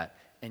take that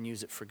and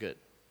use it for good.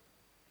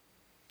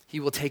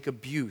 He will take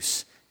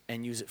abuse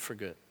and use it for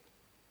good.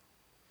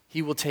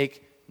 He will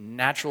take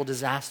natural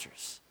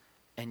disasters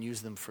and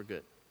use them for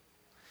good.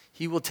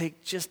 He will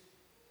take just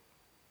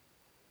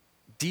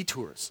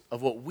detours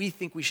of what we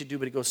think we should do,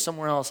 but it goes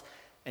somewhere else,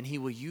 and he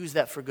will use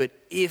that for good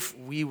if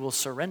we will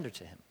surrender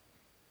to him.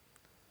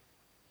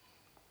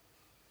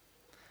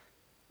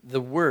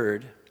 The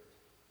word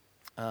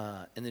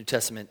in the New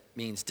Testament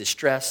means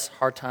distress,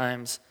 hard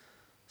times,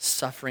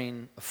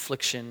 suffering,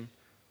 affliction,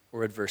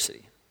 or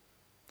adversity.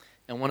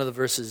 And one of the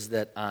verses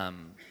that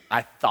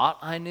I thought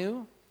I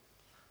knew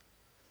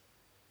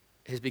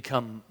has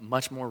become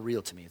much more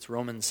real to me. It's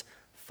Romans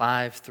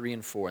 5, 3,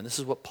 and 4. And this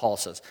is what Paul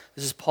says.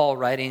 This is Paul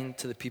writing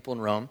to the people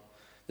in Rome.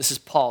 This is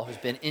Paul who's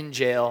been in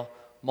jail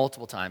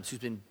multiple times, who's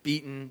been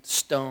beaten,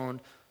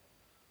 stoned,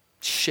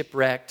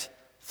 shipwrecked,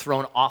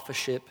 thrown off a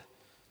ship.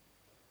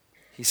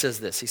 He says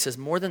this. He says,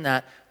 more than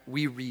that,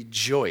 we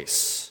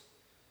rejoice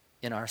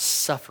in our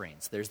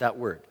sufferings. There's that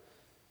word.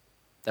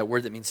 That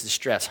word that means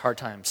distress, hard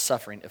times,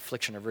 suffering,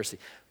 affliction,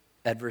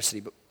 adversity.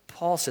 But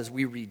Paul says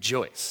we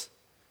rejoice.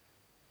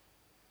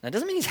 Now, it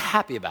doesn't mean he's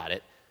happy about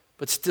it,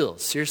 but still,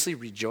 seriously,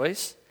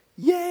 rejoice?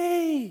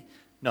 Yay!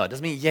 No, it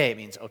doesn't mean yay. It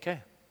means,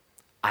 okay,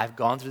 I've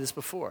gone through this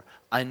before.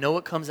 I know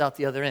what comes out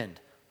the other end.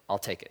 I'll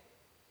take it.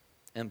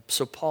 And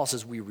so Paul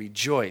says we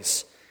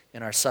rejoice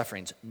in our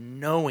sufferings,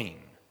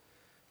 knowing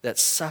that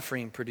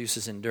suffering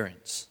produces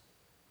endurance.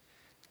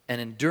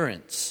 And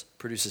endurance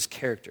produces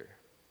character.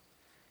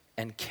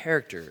 And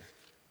character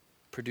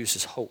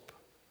produces hope.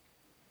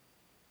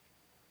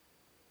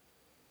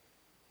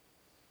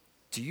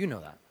 Do you know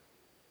that?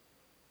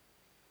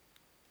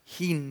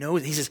 He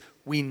knows. He says,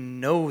 we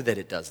know that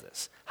it does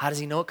this. How does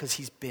he know it? Because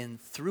he's been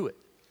through it.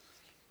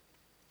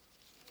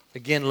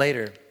 Again,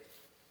 later,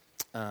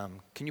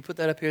 can you put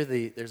that up here?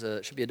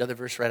 Should be another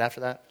verse right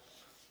after that.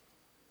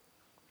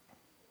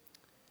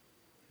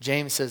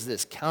 James says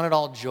this, count it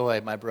all joy,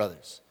 my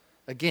brothers.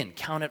 Again,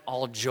 count it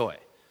all joy.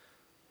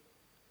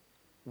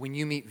 when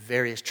you meet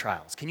various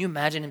trials. Can you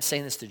imagine him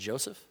saying this to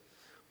Joseph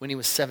when he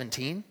was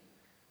 17?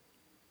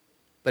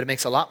 But it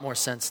makes a lot more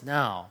sense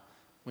now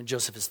when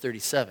Joseph is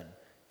 37.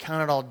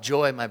 Count it all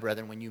joy, my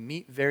brethren, when you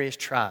meet various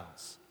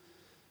trials,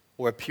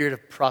 or a period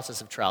of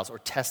process of trials, or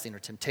testing, or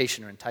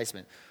temptation, or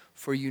enticement.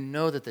 For you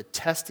know that the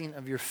testing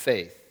of your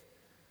faith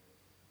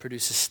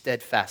produces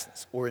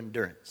steadfastness, or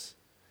endurance.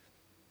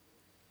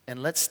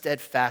 And let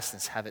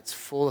steadfastness have its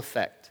full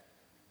effect,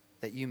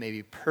 that you may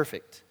be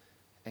perfect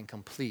and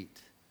complete,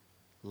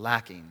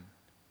 lacking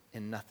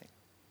in nothing.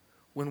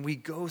 When we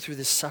go through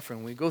this suffering,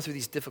 when we go through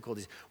these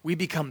difficulties, we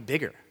become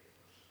bigger.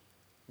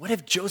 What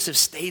if Joseph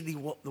stayed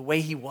the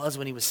way he was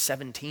when he was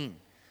 17?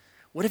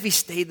 What if he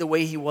stayed the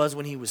way he was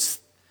when he was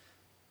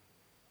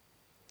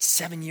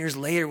 7 years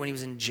later when he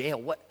was in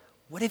jail?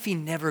 What if he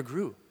never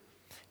grew?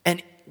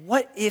 And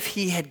what if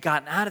he had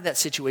gotten out of that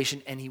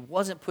situation and he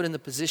wasn't put in the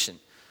position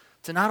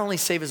to not only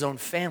save his own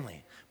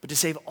family, but to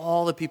save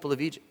all the people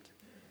of Egypt?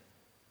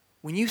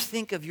 When you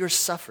think of your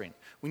suffering,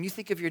 when you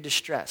think of your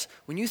distress,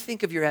 when you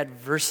think of your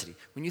adversity,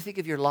 when you think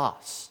of your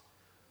loss,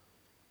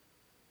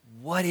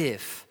 what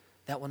if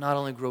that will not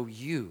only grow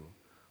you,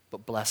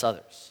 but bless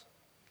others?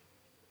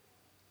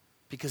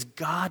 Because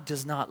God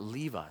does not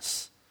leave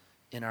us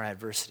in our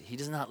adversity. He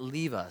does not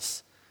leave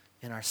us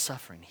in our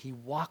suffering. He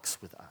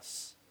walks with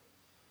us.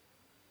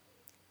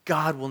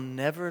 God will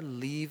never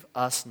leave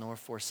us nor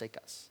forsake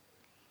us.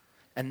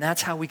 And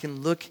that's how we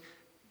can look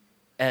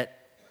at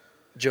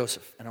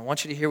Joseph. And I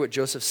want you to hear what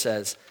Joseph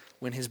says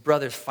when his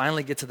brothers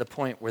finally get to the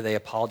point where they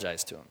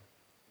apologize to him.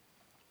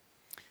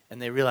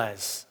 And they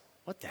realize,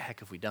 what the heck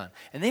have we done?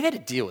 And they've had to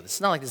deal with it.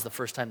 It's not like this is the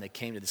first time they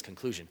came to this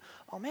conclusion.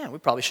 Oh man, we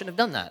probably shouldn't have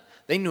done that.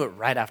 They knew it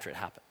right after it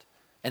happened.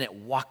 And it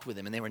walked with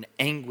them, and they were in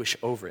anguish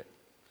over it.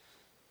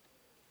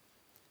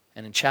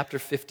 And in chapter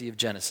 50 of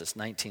Genesis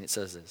 19, it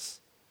says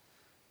this.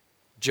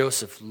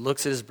 Joseph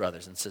looks at his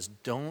brothers and says,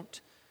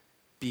 don't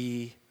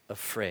be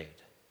afraid.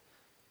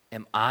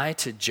 Am I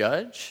to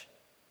judge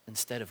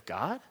instead of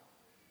God?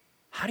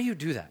 How do you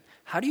do that?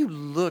 How do you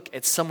look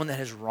at someone that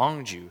has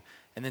wronged you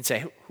and then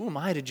say, who am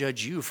I to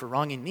judge you for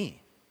wronging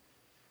me?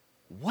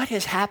 What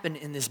has happened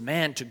in this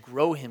man to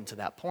grow him to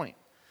that point?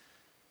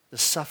 The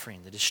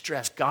suffering, the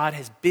distress. God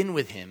has been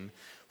with him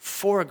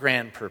for a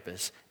grand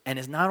purpose and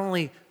is not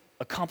only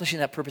accomplishing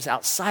that purpose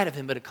outside of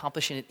him, but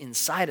accomplishing it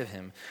inside of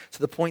him to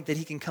the point that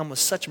he can come with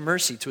such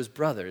mercy to his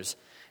brothers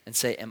and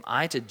say, am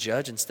I to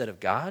judge instead of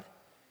God?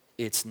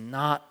 It's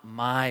not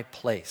my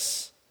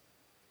place.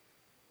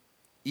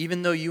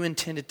 Even though you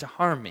intended to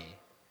harm me,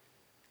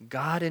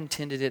 God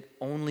intended it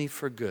only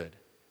for good.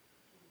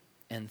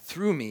 And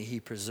through me,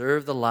 he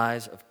preserved the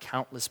lives of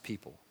countless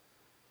people,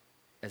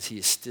 as he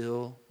is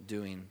still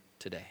doing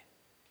today.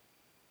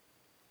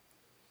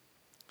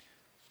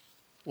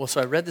 Well, so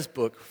I read this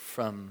book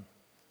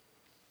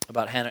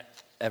about Hannah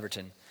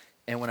Everton,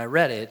 and when I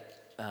read it,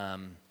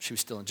 she was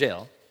still in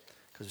jail,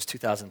 because it was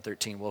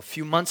 2013. Well, a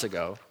few months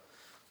ago,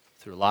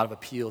 through a lot of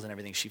appeals and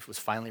everything, she was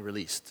finally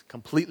released,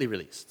 completely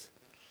released.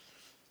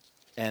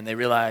 And they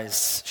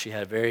realized she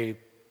had a very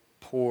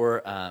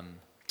poor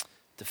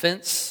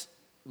defense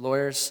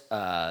lawyers.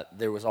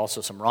 There was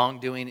also some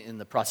wrongdoing in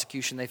the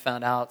prosecution, they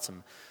found out,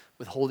 some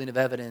withholding of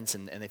evidence,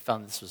 and they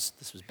found this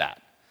was bad.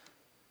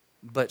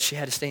 But she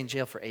had to stay in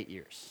jail for 8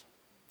 years.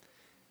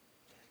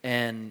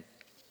 And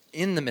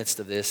in the midst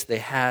of this, they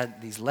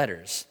had these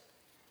letters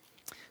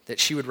that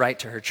she would write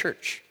to her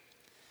church.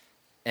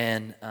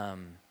 And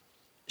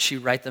she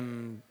would write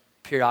them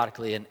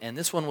periodically. And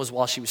this one was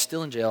while she was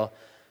still in jail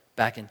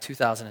back in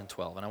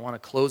 2012. And I want to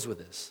close with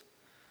this,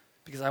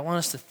 because I want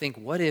us to think,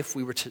 what if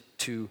we were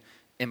to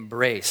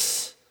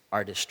embrace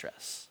our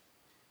distress,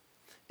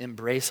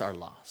 embrace our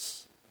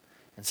loss,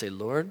 and say,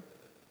 Lord,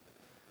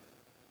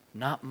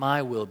 not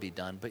my will be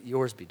done, but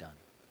yours be done.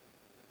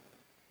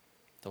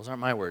 Those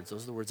aren't my words.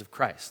 Those are the words of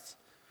Christ,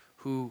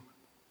 who,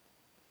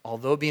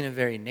 although being in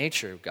very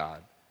nature of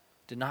God,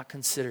 did not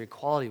consider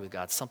equality with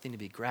God something to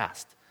be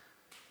grasped,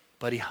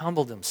 but he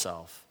humbled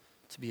himself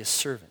to be a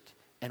servant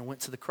and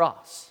went to the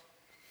cross.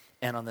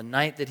 And on the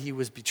night that he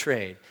was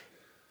betrayed,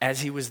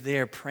 as he was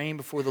there praying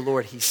before the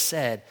Lord, he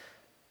said,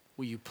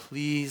 will you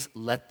please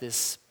let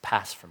this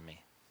pass from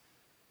me?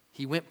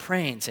 He went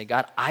praying, saying,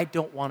 God, I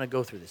don't want to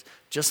go through this.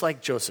 Just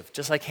like Joseph,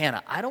 just like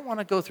Hannah, I don't want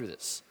to go through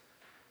this.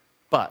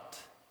 But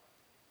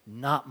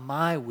not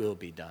my will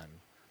be done,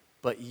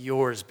 but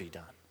yours be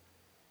done.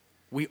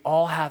 We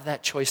all have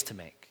that choice to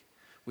make.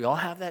 We all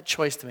have that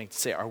choice to make, to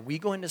say, are we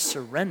going to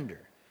surrender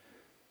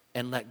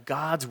and let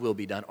God's will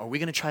be done? Or are we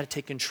going to try to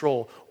take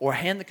control or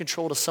hand the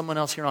control to someone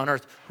else here on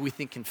earth who we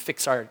think can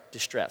fix our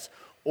distress?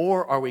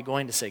 Or are we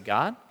going to say,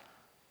 God,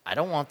 I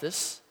don't want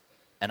this,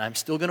 and I'm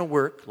still going to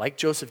work like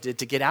Joseph did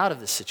to get out of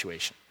this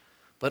situation.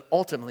 But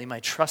ultimately, my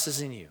trust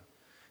is in you,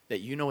 that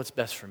you know what's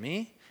best for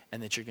me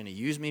and that you're going to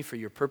use me for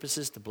your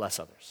purposes to bless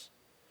others.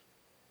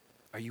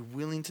 Are you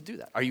willing to do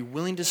that? Are you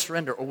willing to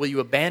surrender, or will you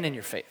abandon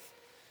your faith?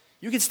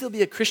 You can still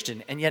be a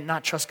Christian and yet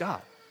not trust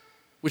God,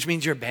 which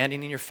means you're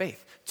abandoning your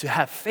faith. To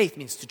have faith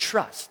means to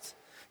trust,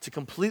 to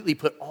completely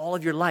put all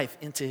of your life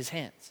into his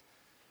hands.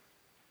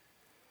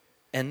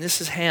 And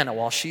this is Hannah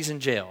while she's in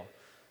jail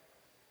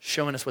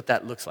showing us what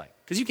that looks like.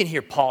 Because you can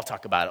hear Paul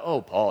talk about it.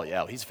 Oh, Paul,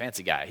 yeah, he's a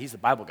fancy guy. He's the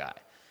Bible guy.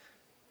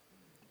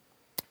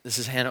 This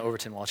is Hannah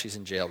Overton while she's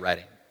in jail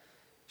writing.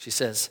 She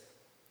says,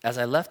 as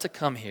I left to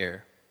come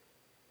here,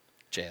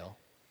 jail,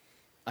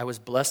 I was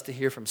blessed to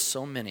hear from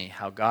so many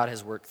how God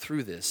has worked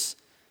through this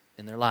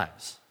in their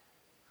lives.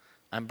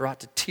 I'm brought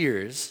to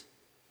tears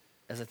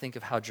as I think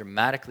of how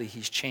dramatically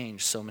he's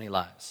changed so many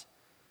lives.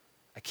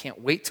 I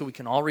can't wait till we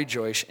can all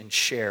rejoice and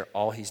share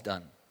all he's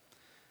done.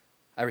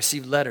 I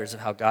received letters of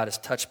how God has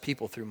touched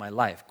people through my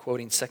life,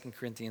 quoting 2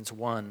 Corinthians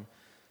 1,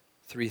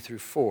 3 through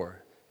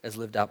 4, as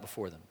lived out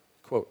before them.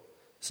 Quote,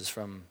 this is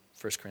from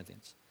 1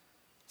 Corinthians,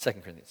 2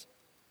 Corinthians.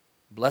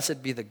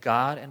 Blessed be the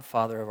God and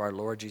Father of our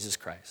Lord Jesus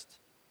Christ,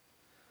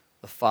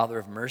 the Father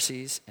of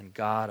mercies and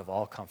God of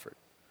all comfort,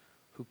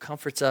 who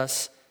comforts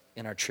us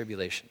in our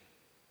tribulation,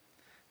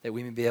 that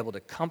we may be able to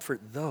comfort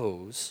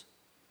those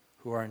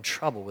who are in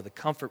trouble with the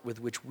comfort with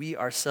which we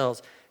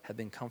ourselves have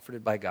been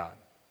comforted by God.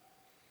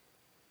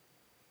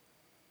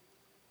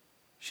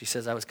 She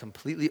says, I was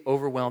completely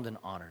overwhelmed and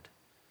honored.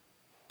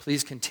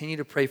 Please continue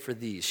to pray for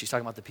these. She's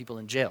talking about the people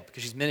in jail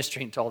because she's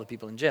ministering to all the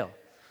people in jail.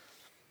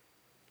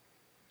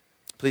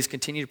 Please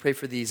continue to pray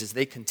for these as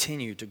they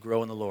continue to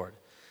grow in the Lord,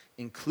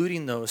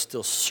 including those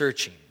still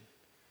searching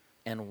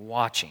and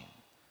watching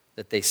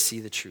that they see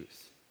the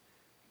truth.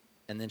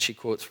 And then she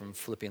quotes from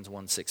Philippians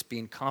 1:6,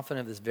 being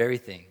confident of this very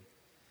thing,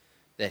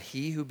 that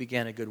he who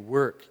began a good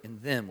work in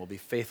them will be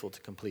faithful to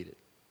complete it.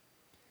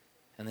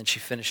 And then she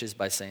finishes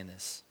by saying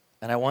this.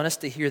 And I want us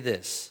to hear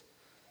this,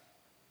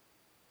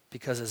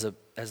 because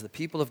as the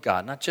people of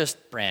God, not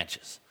just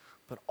branches,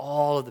 but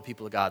all of the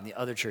people of God and the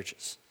other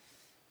churches,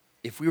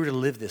 if we were to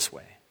live this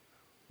way,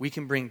 we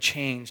can bring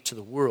change to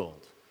the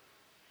world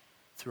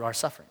through our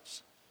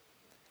sufferings.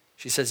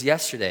 She says,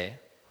 yesterday,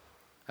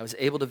 I was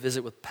able to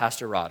visit with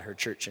Pastor Rod, her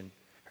church and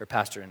her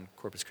pastor in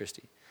Corpus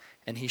Christi,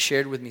 and he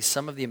shared with me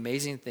some of the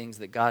amazing things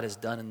that God has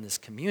done in this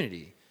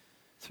community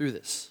through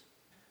this.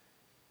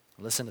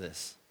 Listen to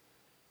this.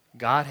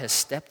 God has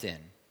stepped in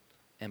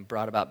and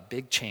brought about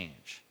big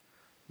change,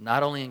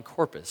 not only in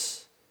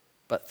Corpus,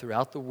 but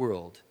throughout the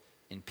world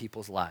in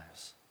people's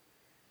lives.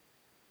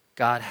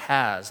 God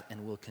has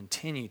and will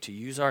continue to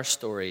use our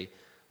story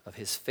of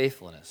his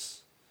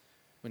faithfulness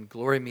when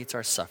glory meets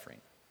our suffering,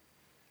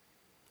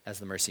 as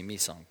the Mercy Me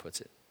song puts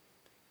it,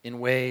 in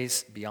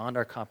ways beyond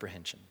our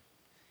comprehension.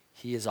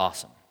 He is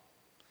awesome.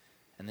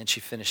 And then she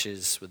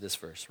finishes with this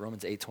verse,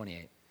 Romans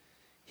 8:28.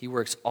 He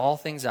works all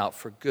things out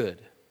for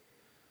good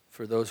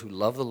for those who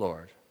love the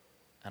Lord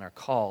and are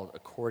called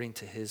according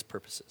to his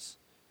purposes.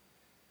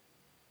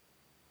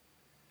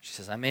 She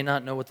says, I may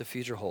not know what the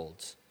future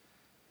holds,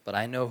 but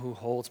I know who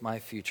holds my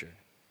future,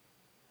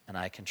 and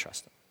I can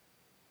trust him.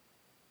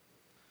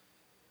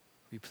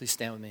 Will you please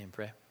stand with me and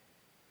pray?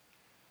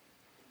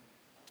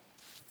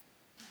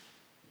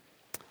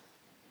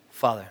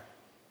 Father,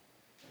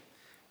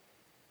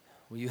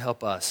 will you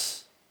help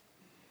us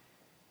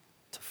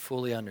to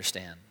fully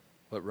understand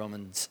what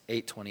Romans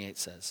 8:28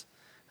 says?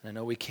 And I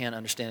know we can't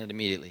understand it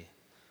immediately.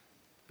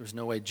 There's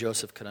no way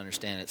Joseph could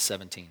understand it at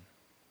 17.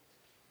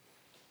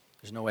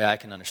 There's no way I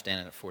can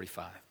understand it at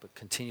 45. But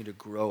continue to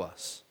grow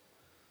us,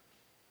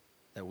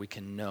 that we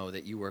can know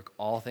that you work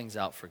all things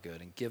out for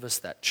good, and give us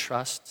that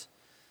trust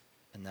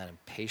and that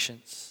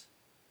impatience.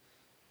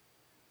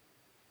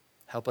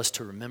 Help us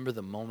to remember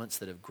the moments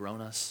that have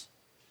grown us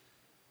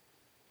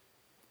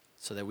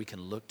so that we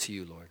can look to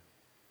you, Lord,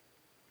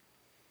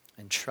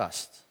 and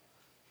trust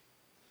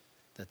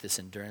that this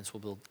endurance will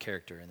build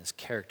character, and this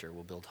character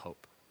will build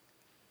hope.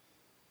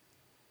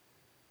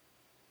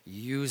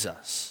 Use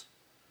us.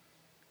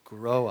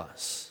 Grow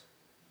us.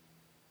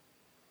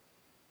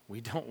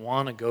 We don't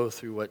want to go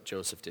through what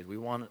Joseph did. We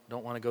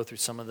don't want to go through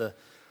some of the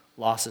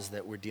losses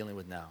that we're dealing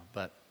with now,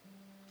 but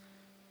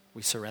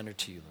we surrender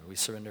to you, Lord. We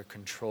surrender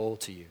control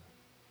to you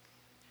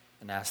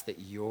and ask that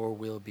your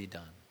will be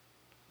done,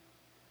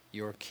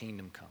 your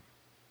kingdom come.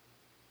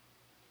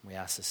 We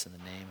ask this in the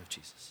name of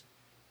Jesus.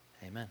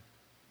 Amen.